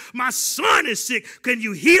and says, my son is sick. Can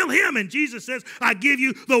you heal him? And Jesus says, I give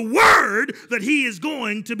you the word that he is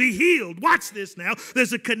going to be healed. Watch this now.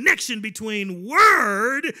 There's a connection between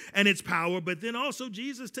word and its power, but then also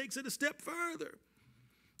Jesus takes it a step further.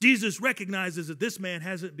 Jesus recognizes that this man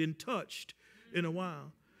hasn't been touched in a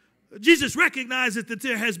while. Jesus recognizes that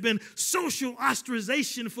there has been social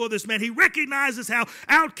ostracization for this man. He recognizes how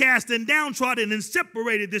outcast and downtrodden and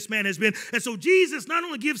separated this man has been. And so Jesus not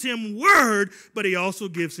only gives him word, but he also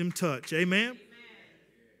gives him touch. Amen?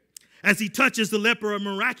 As he touches the leper, a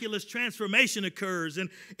miraculous transformation occurs, and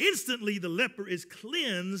instantly the leper is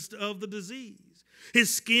cleansed of the disease.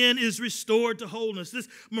 His skin is restored to wholeness. This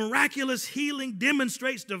miraculous healing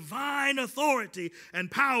demonstrates divine authority and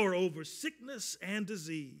power over sickness and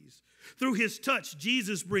disease. Through his touch,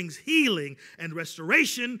 Jesus brings healing and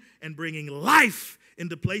restoration and bringing life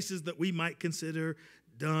into places that we might consider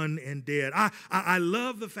done and dead. I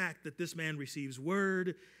love the fact that this man receives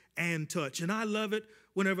word and touch, and I love it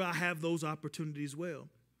whenever I have those opportunities well.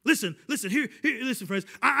 Listen, friends.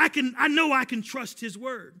 I know I can trust his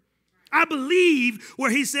word. I believe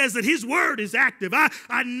where he says that his word is active.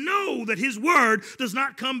 I know that his word does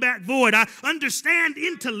not come back void. I understand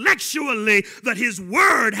intellectually that his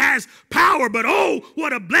word has power, but oh,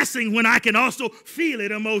 what a blessing when I can also feel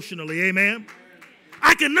it emotionally. Amen.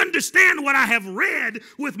 I can understand what I have read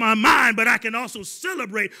with my mind, but I can also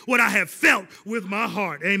celebrate what I have felt with my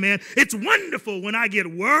heart. Amen. It's wonderful when I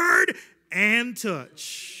get word and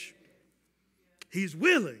touch. He's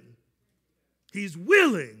willing. He's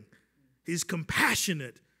willing. He's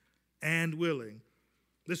compassionate and willing.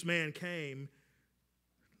 This man came,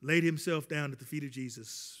 laid himself down at the feet of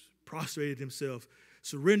Jesus, prostrated himself,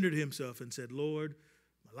 surrendered himself, and said, Lord,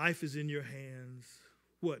 my life is in your hands.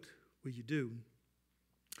 What will you do?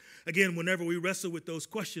 Again, whenever we wrestle with those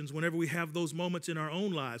questions, whenever we have those moments in our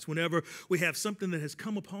own lives, whenever we have something that has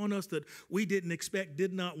come upon us that we didn't expect,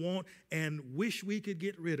 did not want, and wish we could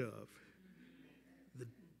get rid of, the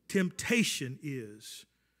temptation is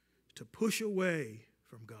to push away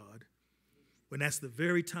from God when that's the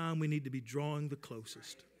very time we need to be drawing the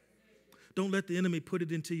closest. Don't let the enemy put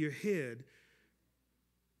it into your head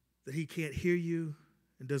that he can't hear you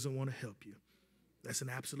and doesn't want to help you. That's an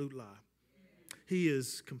absolute lie. He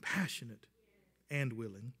is compassionate and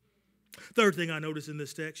willing. Third thing I notice in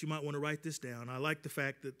this text, you might want to write this down. I like the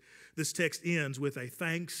fact that this text ends with a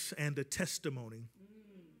thanks and a testimony.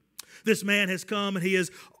 This man has come and he has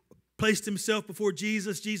placed himself before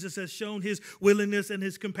Jesus. Jesus has shown his willingness and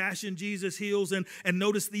his compassion. Jesus heals, and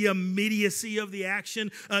notice the immediacy of the action.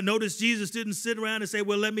 Notice Jesus didn't sit around and say,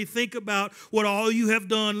 well, let me think about what all you have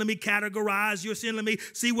done. Let me categorize your sin. Let me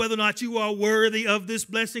see whether or not you are worthy of this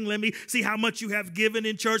blessing. Let me see how much you have given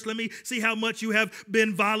in church. Let me see how much you have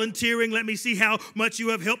been volunteering. Let me see how much you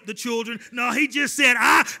have helped the children. No, he just said,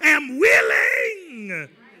 I am willing.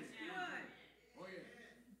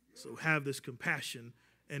 So have this compassion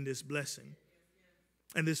and this blessing.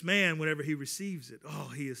 And this man, whenever he receives it,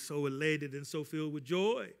 oh, he is so elated and so filled with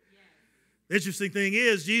joy. The interesting thing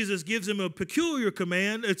is, Jesus gives him a peculiar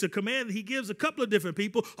command. It's a command that he gives a couple of different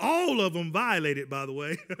people. All of them violate it, by the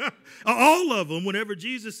way. All of them, whenever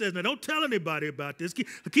Jesus says, now don't tell anybody about this.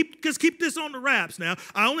 Keep this on the wraps now.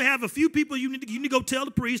 I only have a few people you need to go tell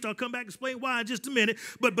the priest. I'll come back and explain why in just a minute.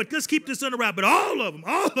 But let's keep this on the wrap. But all of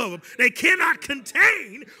them, they cannot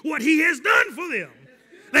contain what he has done for them.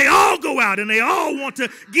 They all go out and they all want to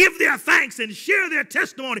give their thanks and share their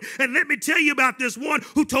testimony. And let me tell you about this one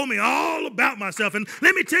who told me all about myself. And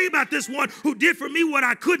let me tell you about this one who did for me what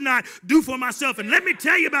I could not do for myself. And let me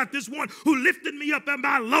tell you about this one who lifted me up at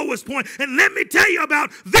my lowest point. And let me tell you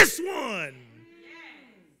about this one.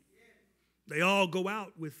 They all go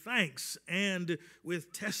out with thanks and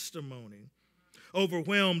with testimony.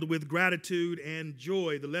 Overwhelmed with gratitude and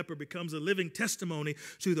joy, the leper becomes a living testimony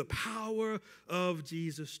to the power of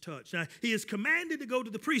Jesus' touch. Now, he is commanded to go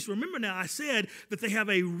to the priest. Remember now, I said that they have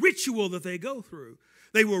a ritual that they go through.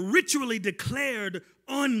 They were ritually declared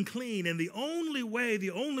unclean, and the only way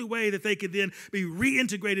that they could then be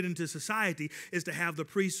reintegrated into society is to have the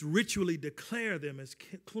priest ritually declare them as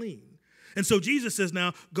clean. And so Jesus says,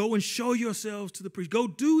 now, go and show yourselves to the priest. Go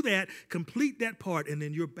do that, complete that part, and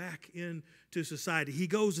then you're back into society. He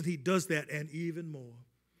goes and he does that and even more.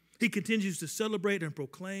 He continues to celebrate and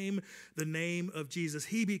proclaim the name of Jesus.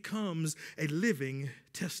 He becomes a living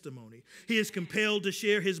testimony. He is compelled to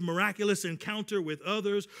share his miraculous encounter with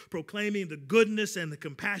others, proclaiming the goodness and the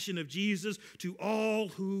compassion of Jesus to all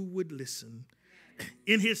who would listen.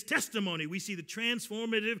 In his testimony, we see the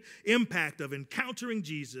transformative impact of encountering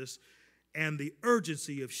Jesus and the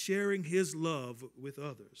urgency of sharing his love with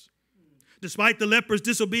others. Despite the leper's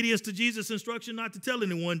disobedience to Jesus' instruction not to tell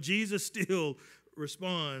anyone, Jesus still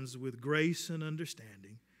responds with grace and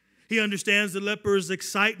understanding. He understands the leper's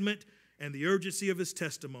excitement and the urgency of his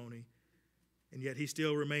testimony, and yet he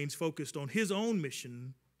still remains focused on his own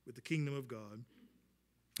mission with the kingdom of God.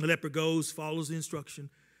 The leper goes, follows the instruction,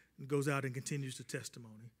 and goes out and continues the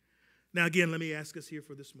testimony. Now, again, let me ask us here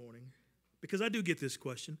for this morning, because I do get this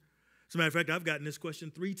question. As a matter of fact, I've gotten this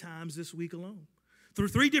question 3 times this week alone, through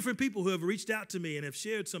 3 different people who have reached out to me and have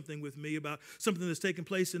shared something with me about something that's taken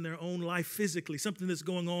place in their own life physically, something that's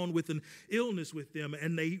going on with an illness with them,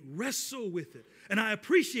 and they wrestle with it. And I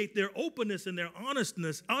appreciate their openness and their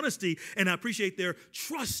honesty, and I appreciate their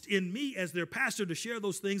trust in me as their pastor to share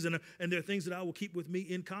those things, and they're things that I will keep with me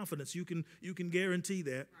in confidence. You can guarantee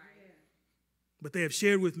that. But they have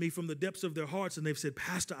shared with me from the depths of their hearts, and they've said,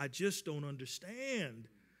 Pastor, I just don't understand.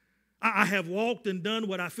 I have walked and done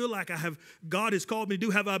what I feel like God has called me to do.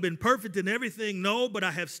 Have I been perfect in everything? No, but I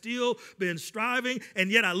have still been striving, and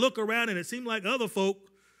yet I look around and it seems like other folk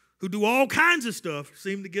who do all kinds of stuff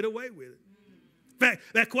seem to get away with it. In fact,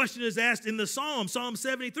 that question is asked in the Psalm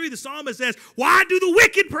 73. The psalmist says, why do the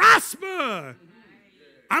wicked prosper?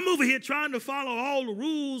 I'm over here trying to follow all the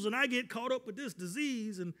rules, and I get caught up with this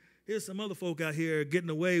disease, and here's some other folk out here getting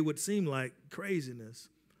away with what seem like craziness.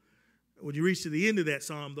 When you reach to the end of that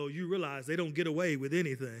psalm, though, you realize they don't get away with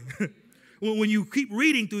anything. When you keep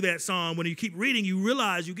reading through that psalm, when you keep reading, you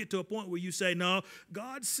realize you get to a point where you say, no,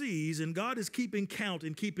 God sees, and God is keeping count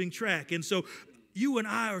and keeping track. And so you and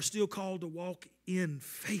I are still called to walk in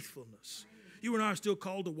faithfulness. You and I are still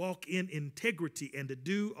called to walk in integrity and to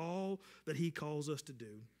do all that he calls us to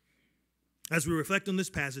do. As we reflect on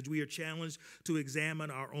this passage, we are challenged to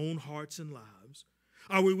examine our own hearts and lives.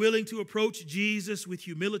 Are we willing to approach Jesus with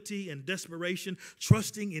humility and desperation,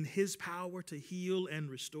 trusting in his power to heal and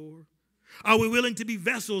restore? Are we willing to be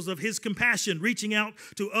vessels of his compassion, reaching out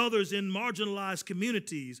to others in marginalized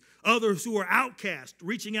communities, others who are outcast,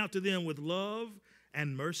 reaching out to them with love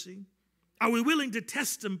and mercy? Are we willing to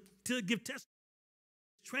give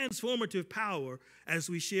transformative power as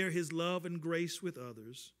we share his love and grace with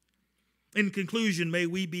others? In conclusion, may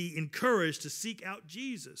we be encouraged to seek out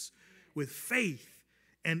Jesus with faith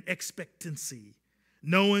and expectancy,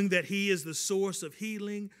 knowing that he is the source of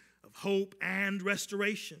healing, of hope, and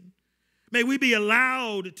restoration. May we be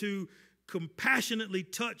allowed to compassionately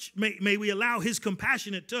touch, may we allow his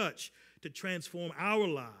compassionate touch to transform our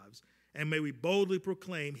lives, and may we boldly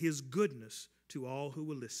proclaim his goodness to all who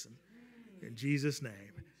will listen. In Jesus'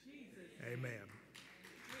 name, amen.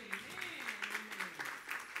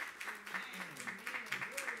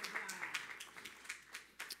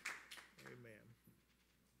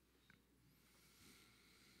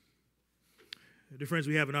 Dear friends,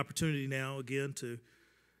 we have an opportunity now again to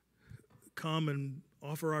come and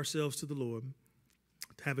offer ourselves to the Lord,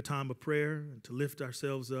 to have a time of prayer and to lift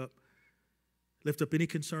ourselves up, lift up any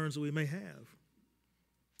concerns that we may have.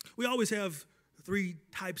 We always have 3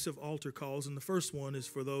 types of altar calls, and the first one is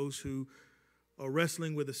for those who are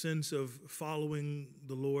wrestling with a sense of following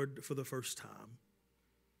the Lord for the first time.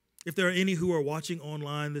 If there are any who are watching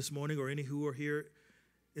online this morning or any who are here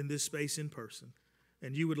in this space in person,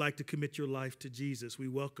 and you would like to commit your life to Jesus, we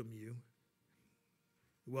welcome you.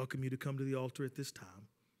 We welcome you to come to the altar at this time.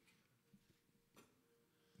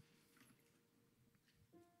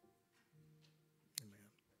 Amen.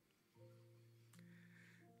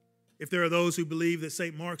 If there are those who believe that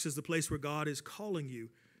St. Mark's is the place where God is calling you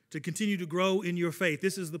to continue to grow in your faith,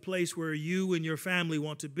 this is the place where you and your family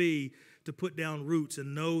want to be, to put down roots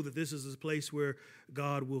and know that this is a place where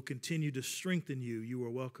God will continue to strengthen you, you are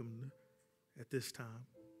welcome at this time.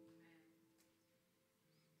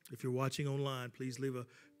 If you're watching online, please leave a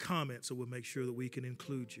comment so we'll make sure that we can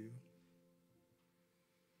include you.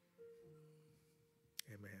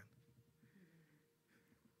 Amen.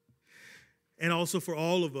 And also for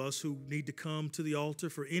all of us who need to come to the altar,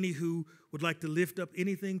 for any who would like to lift up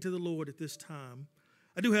anything to the Lord at this time,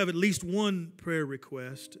 I do have at least one prayer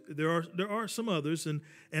request. There are some others, and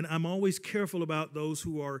I'm always careful about those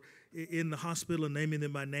who are in the hospital and naming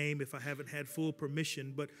them by name if I haven't had full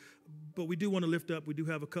permission. But we do want to lift up. We do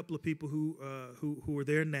have a couple of people who are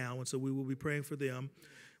there now, and so we will be praying for them.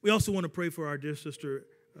 We also want to pray for our dear sister,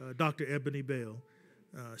 Dr. Ebony Bell.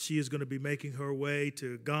 She is going to be making her way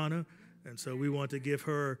to Ghana, and so we want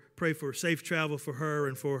to pray for safe travel for her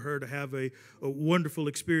and for her to have a wonderful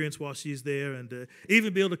experience while she's there, and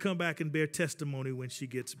even be able to come back and bear testimony when she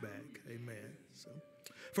gets back. Amen. So,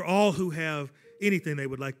 for all who have anything they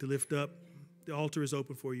would like to lift up, the altar is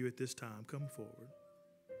open for you at this time. Come forward.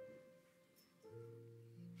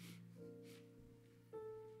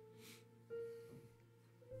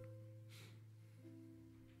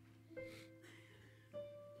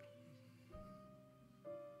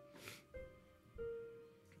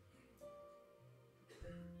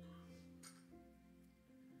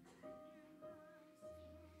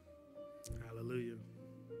 Hallelujah.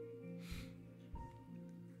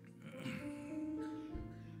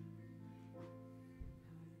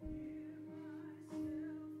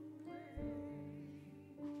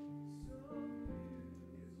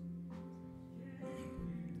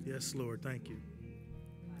 Yes, Lord. Thank you.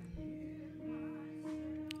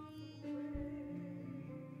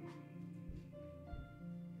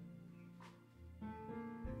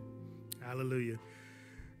 Hallelujah.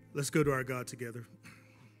 Let's go to our God together.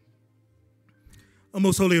 Oh,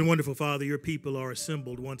 most holy and wonderful Father, your people are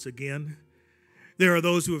assembled once again. There are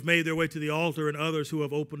those who have made their way to the altar and others who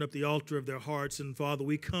have opened up the altar of their hearts. And Father,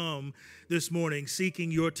 we come this morning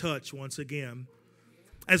seeking your touch once again.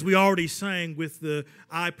 As we already sang with the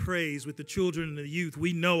I praise, with the children and the youth,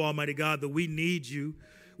 we know, Almighty God, that we need you.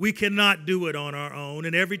 We cannot do it on our own.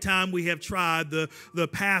 And every time we have tried, the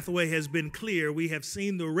pathway has been clear. We have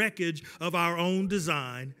seen the wreckage of our own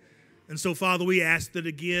design. And so, Father, we ask that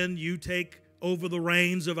again you take over the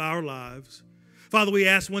reins of our lives. Father, we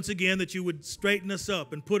ask once again that you would straighten us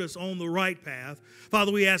up and put us on the right path.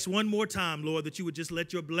 Father, we ask one more time, Lord, that you would just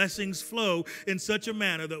let your blessings flow in such a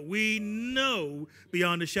manner that we know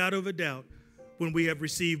beyond a shadow of a doubt when we have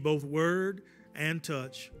received both word and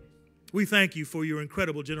touch. We thank you for your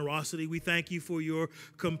incredible generosity. We thank you for your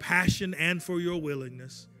compassion and for your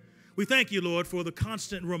willingness. We thank you, Lord, for the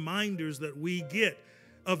constant reminders that we get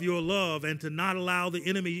of your love, and to not allow the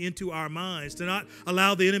enemy into our minds, to not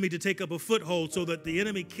allow the enemy to take up a foothold so that the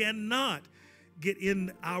enemy cannot get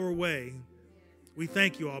in our way. We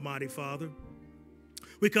thank you, Almighty Father.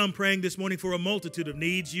 We come praying this morning for a multitude of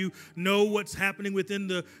needs. You know what's happening within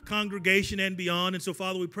the congregation and beyond. And so,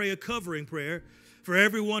 Father, we pray a covering prayer for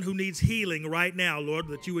everyone who needs healing right now, Lord,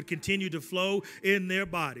 that you would continue to flow in their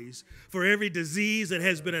bodies. For every disease that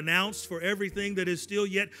has been announced, for everything that is still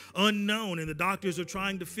yet unknown and the doctors are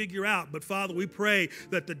trying to figure out. But, Father, we pray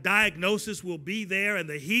that the diagnosis will be there and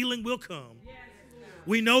the healing will come.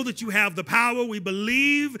 We know that you have the power. We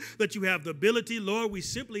believe that you have the ability. Lord, we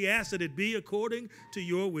simply ask that it be according to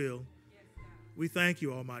your will. We thank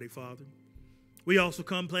you, Almighty Father. We also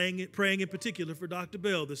come praying in particular for Dr.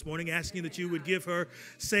 Bell this morning, asking that you would give her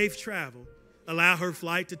safe travel, allow her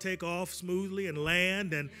flight to take off smoothly and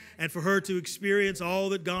land, and for her to experience all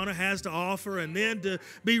that Ghana has to offer, and then to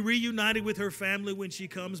be reunited with her family when she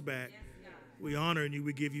comes back. We honor and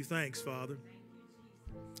we give you thanks, Father.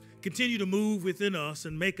 Continue to move within us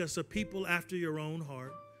and make us a people after your own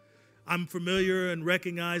heart. I'm familiar and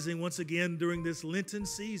recognizing once again during this Lenten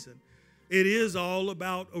season, it is all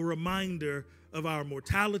about a reminder of our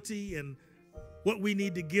mortality and what we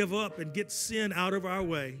need to give up and get sin out of our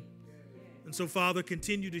way. And so, Father,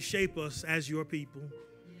 continue to shape us as your people.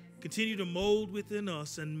 Continue to mold within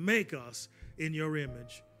us and make us in your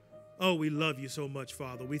image. Oh, we love you so much,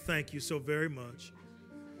 Father. We thank you so very much.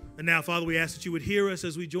 And now, Father, we ask that you would hear us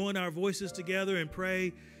as we join our voices together and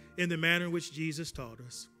pray in the manner in which Jesus taught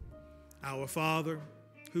us. Our Father,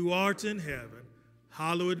 who art in heaven,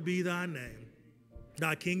 hallowed be thy name.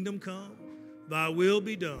 Thy kingdom come, thy will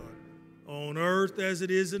be done, on earth as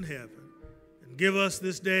it is in heaven. And give us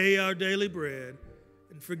this day our daily bread,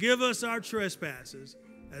 and forgive us our trespasses,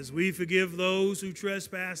 as we forgive those who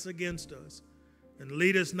trespass against us. And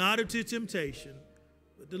lead us not into temptation,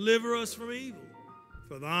 but deliver us from evil.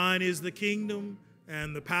 For thine is the kingdom,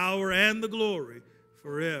 and the power, and the glory,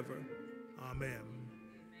 forever. Amen.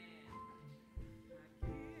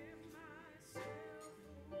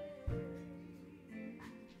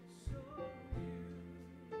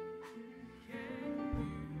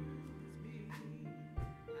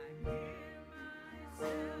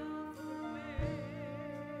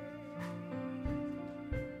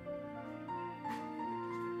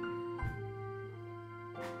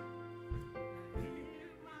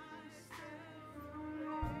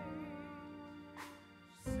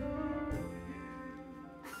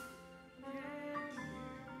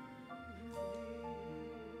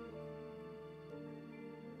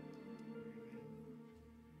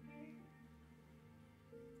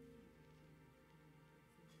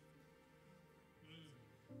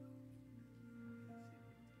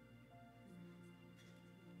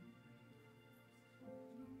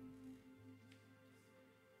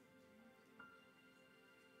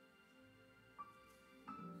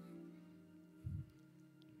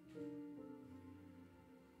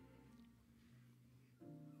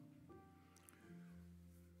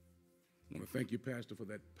 Well, thank you, Pastor, for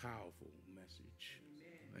that powerful message.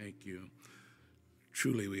 Thank you.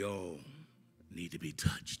 Truly, we all need to be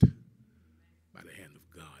touched by the hand of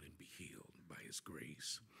God and be healed by his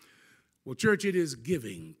grace. Well, church, it is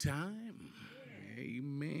giving time.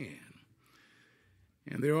 Amen.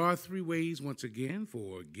 And there are 3 ways, once again,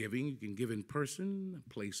 for giving. You can give in person,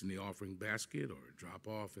 place in the offering basket, or drop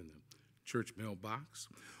off in the church mailbox.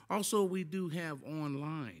 Also, we do have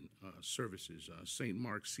online services,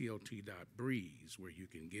 stmarkclt.breeze, where you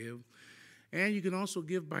can give. And you can also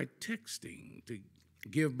give by texting, to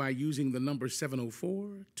give by using the number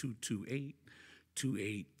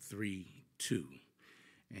 704-228-2832.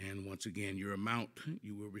 And once again, your amount,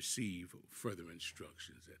 you will receive further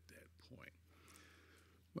instructions at that point.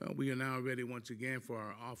 Well, we are now ready once again for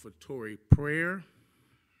our offertory prayer.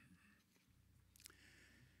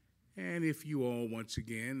 And if you all, once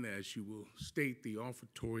again, as you will state the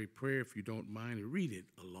offertory prayer, if you don't mind, and read it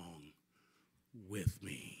along with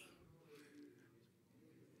me.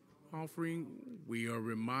 Offering, we are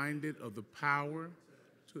reminded of the power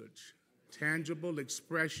to tangible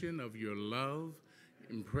expression of your love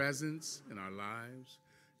and presence in our lives.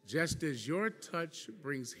 Just as your touch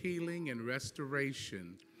brings healing and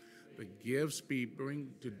restoration, the gifts we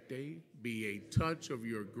bring today be a touch of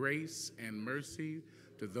your grace and mercy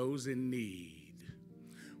to those in need.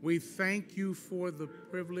 We thank you for the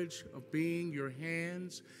privilege of being your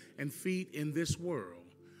hands and feet in this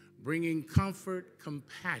world, bringing comfort,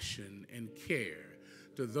 compassion, and care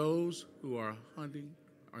to those who are hurting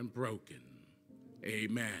and broken.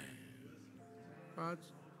 Amen.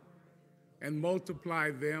 And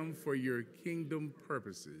multiply them for your kingdom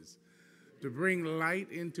purposes, to bring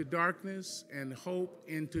light into darkness and hope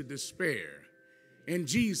into despair. In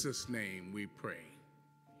Jesus' name we pray.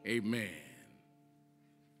 Amen.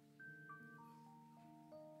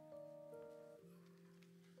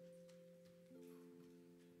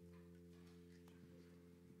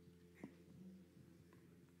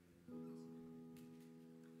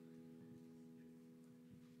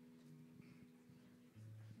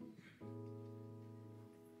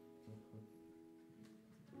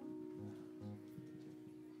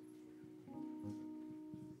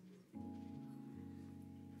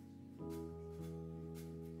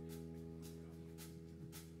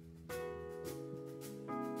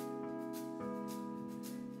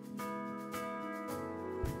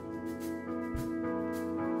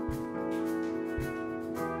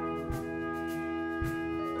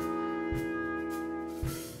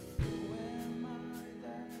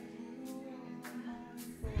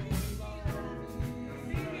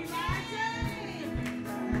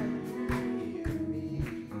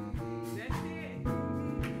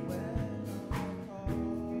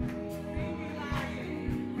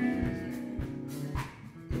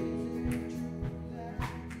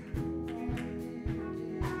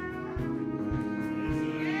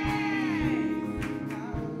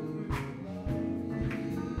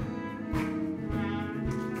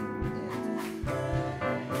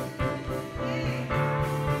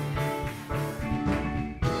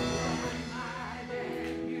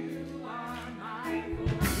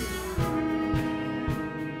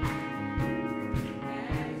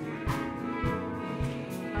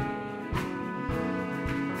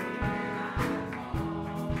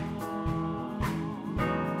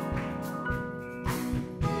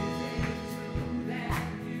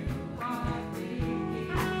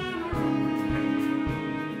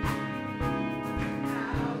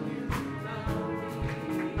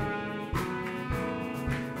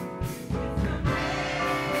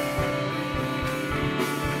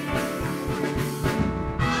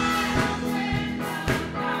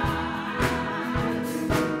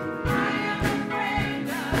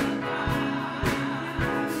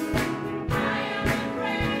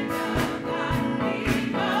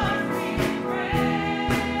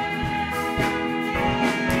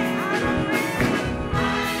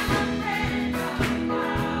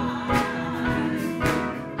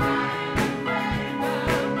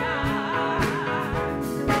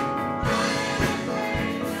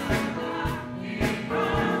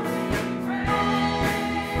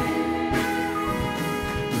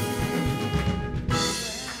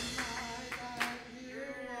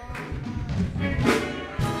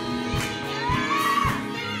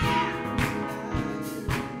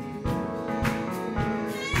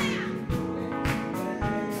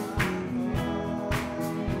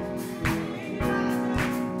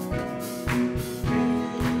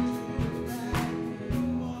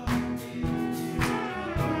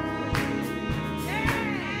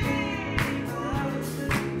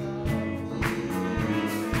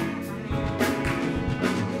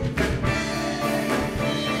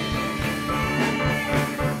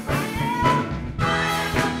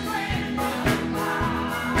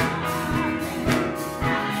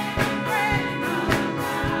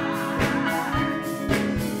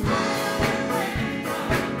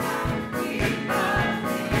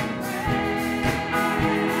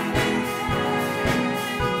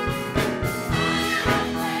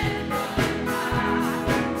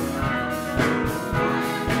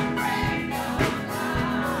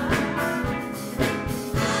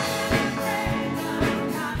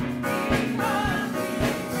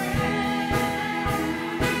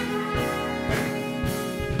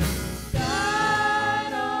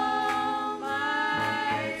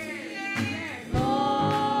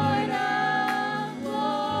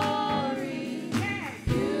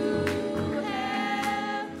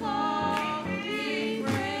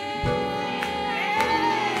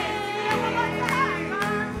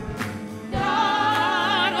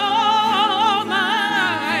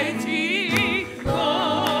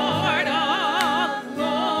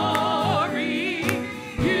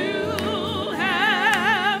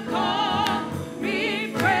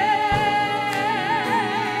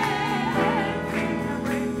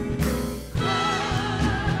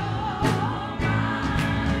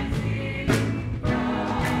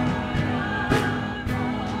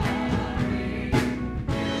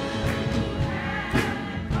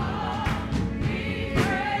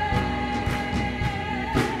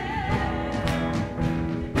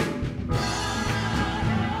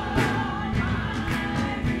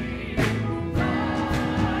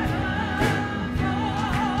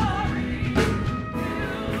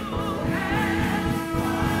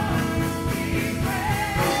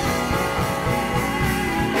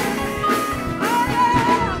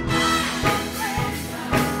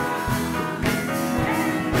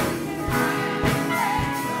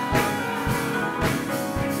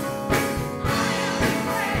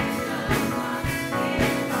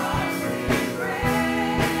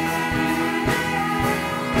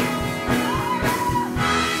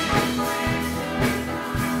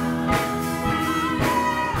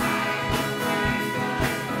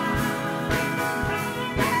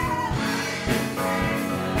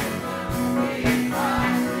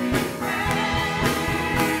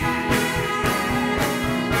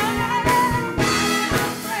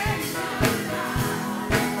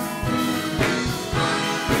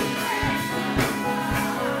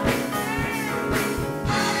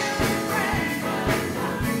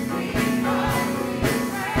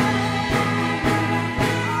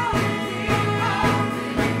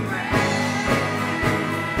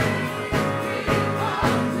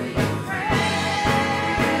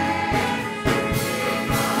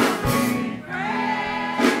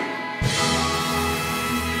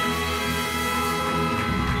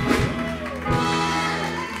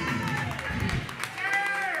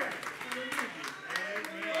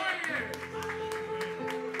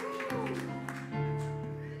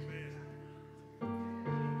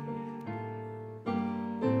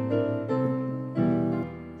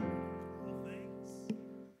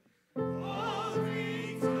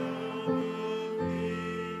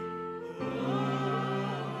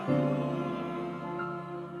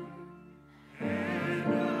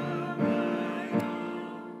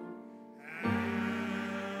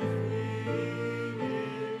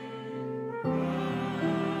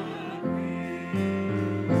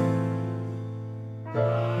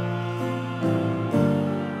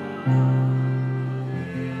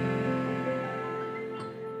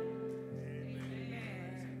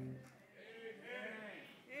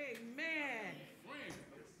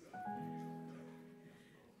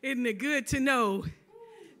 Isn't it good to know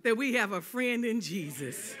that we have a friend in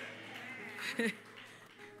Jesus?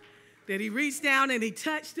 That he reached down and he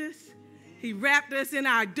touched us. He wrapped us in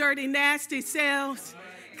our dirty, nasty selves,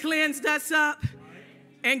 cleansed us up,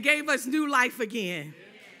 and gave us new life again.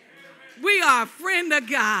 We are a friend of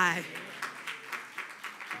God.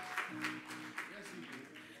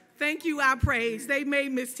 Thank you, I praise. They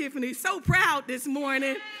made Miss Tiffany so proud this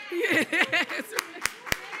morning. Yes.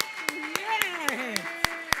 Yes.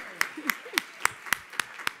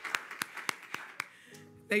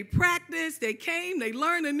 They practiced, they came, they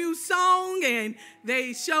learned a new song, and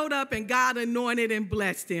they showed up, and God anointed and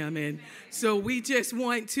blessed them. And so we just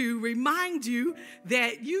want to remind you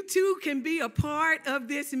that you too can be a part of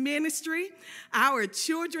this ministry. Our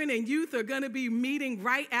children and youth are going to be meeting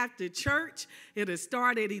right after church. It'll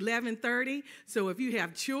start at 11:30. So if you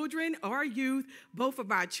have children or youth, both of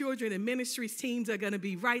our children and ministries teams are going to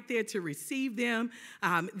be right there to receive them.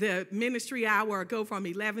 The ministry hour will go from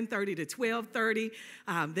 11:30 to 12:30.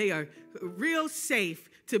 They are real safe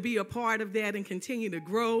to be a part of that and continue to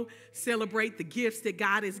grow, celebrate the gifts that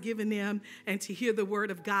God has given them, and to hear the word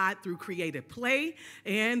of God through creative play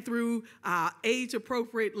and through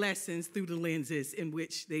age-appropriate lessons through the lenses in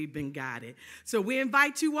which they've been guided. So we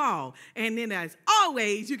invite you all. And then as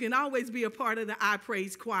always, you can always be a part of the I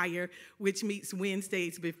Praise Choir, which meets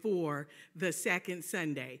Wednesdays before the second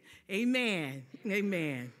Sunday. Amen.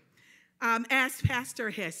 Amen. As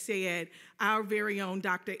Pastor has said, our very own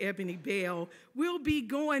Dr. Ebony Bell will be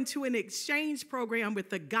going to an exchange program with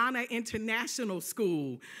the Ghana International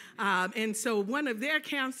School. And so one of their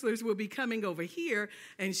counselors will be coming over here,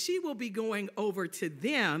 and she will be going over to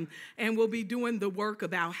them and will be doing the work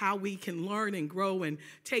about how we can learn and grow and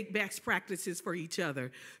take best practices for each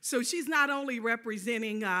other. So she's not only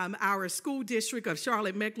representing our school district of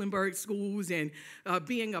Charlotte-Mecklenburg Schools and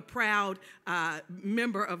being a proud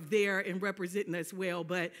member of there and representing us well,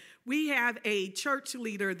 but we have a church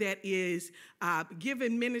leader that is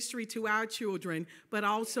giving ministry to our children, but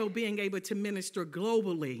also being able to minister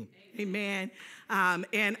globally. Amen.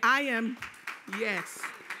 And I am, yes.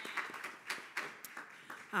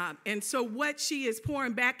 And so what she is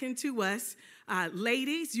pouring back into us,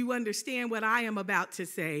 ladies, you understand what I am about to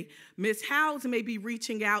say. Ms. Howes may be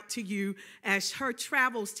reaching out to you as her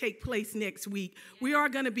travels take place next week. We are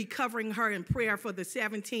going to be covering her in prayer for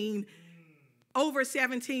the over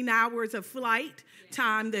 17 hours of flight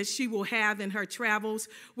time that she will have in her travels.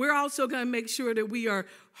 We're also going to make sure that we are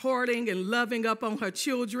hoarding and loving up on her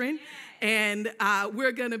children. And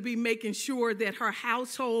we're going to be making sure that her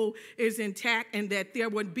household is intact and that there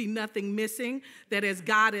would be nothing missing, that as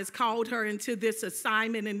God has called her into this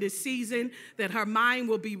assignment in this season, that her mind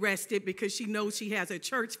will be rested because she knows she has a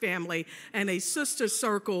church family and a sister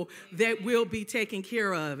circle that will be taken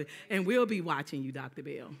care of. And we'll be watching you, Dr.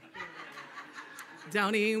 Bell.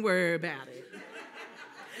 Don't even worry about it.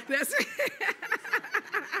 That's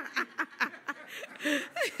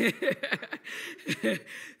it.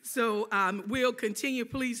 So we'll continue.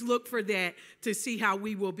 Please look for that to see how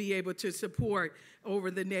we will be able to support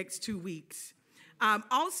over the next 2 weeks.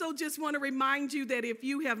 Also, just want to remind you that if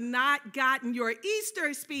you have not gotten your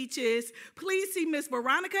Easter speeches, please see Miss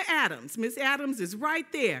Veronica Adams. Miss Adams is right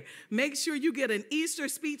there. Make sure you get an Easter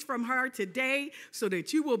speech from her today so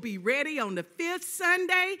that you will be ready on the 5th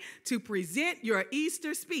Sunday to present your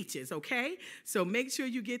Easter speeches, okay? So make sure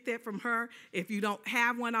you get that from her. If you don't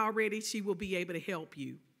have one already, she will be able to help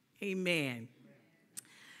you. Amen.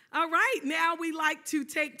 All right, now we like to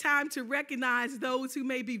take time to recognize those who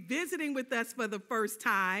may be visiting with us for the first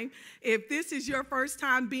time. If this is your first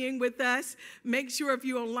time being with us, make sure if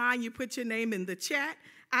you're online, you put your name in the chat.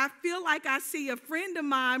 I feel like I see a friend of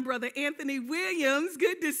mine, Brother Anthony Williams.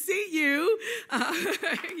 Good to see you.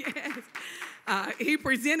 Yes. He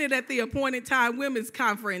presented at the Appointed Time Women's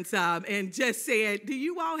Conference and just said, do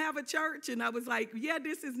you all have a church? And I was like, yeah,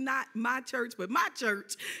 this is not my church, but my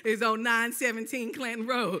church is on 917 Clinton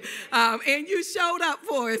Road. And you showed up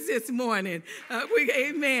for us this morning.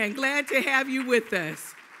 Amen. Glad to have you with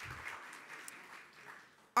us.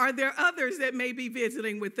 Are there others that may be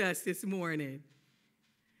visiting with us this morning?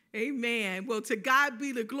 Amen. Well, to God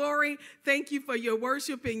be the glory. Thank you for your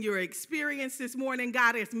worship and your experience this morning.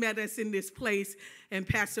 God has met us in this place. And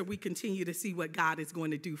Pastor, we continue to see what God is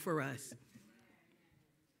going to do for us.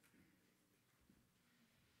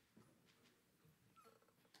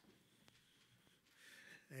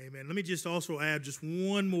 Amen. Let me just also add just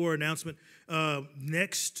one more announcement.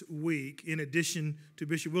 Next week, in addition to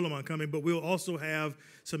Bishop Willimon coming, but we'll also have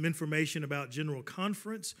some information about General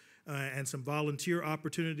Conference and some volunteer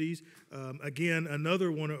opportunities. Again,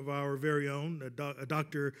 another one of our very own,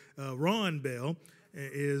 Dr. Ron Bell,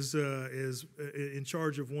 is in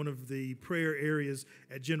charge of one of the prayer areas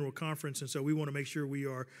at General Conference, and so we want to make sure we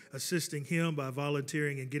are assisting him by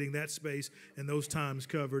volunteering and getting that space and those times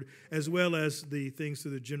covered, as well as the things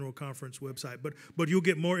through the General Conference website. But you'll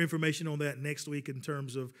get more information on that next week in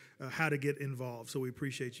terms of how to get involved. So we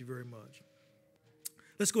appreciate you very much.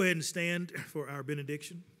 Let's go ahead and stand for our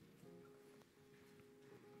benediction.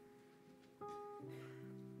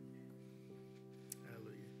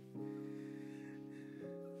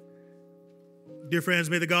 Dear friends,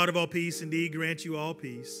 may the God of all peace indeed grant you all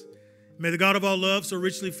peace. May the God of all love so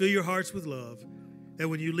richly fill your hearts with love that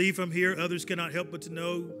when you leave from here, others cannot help but to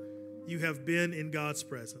know you have been in God's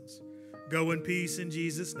presence. Go in peace in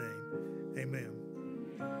Jesus' name. Amen.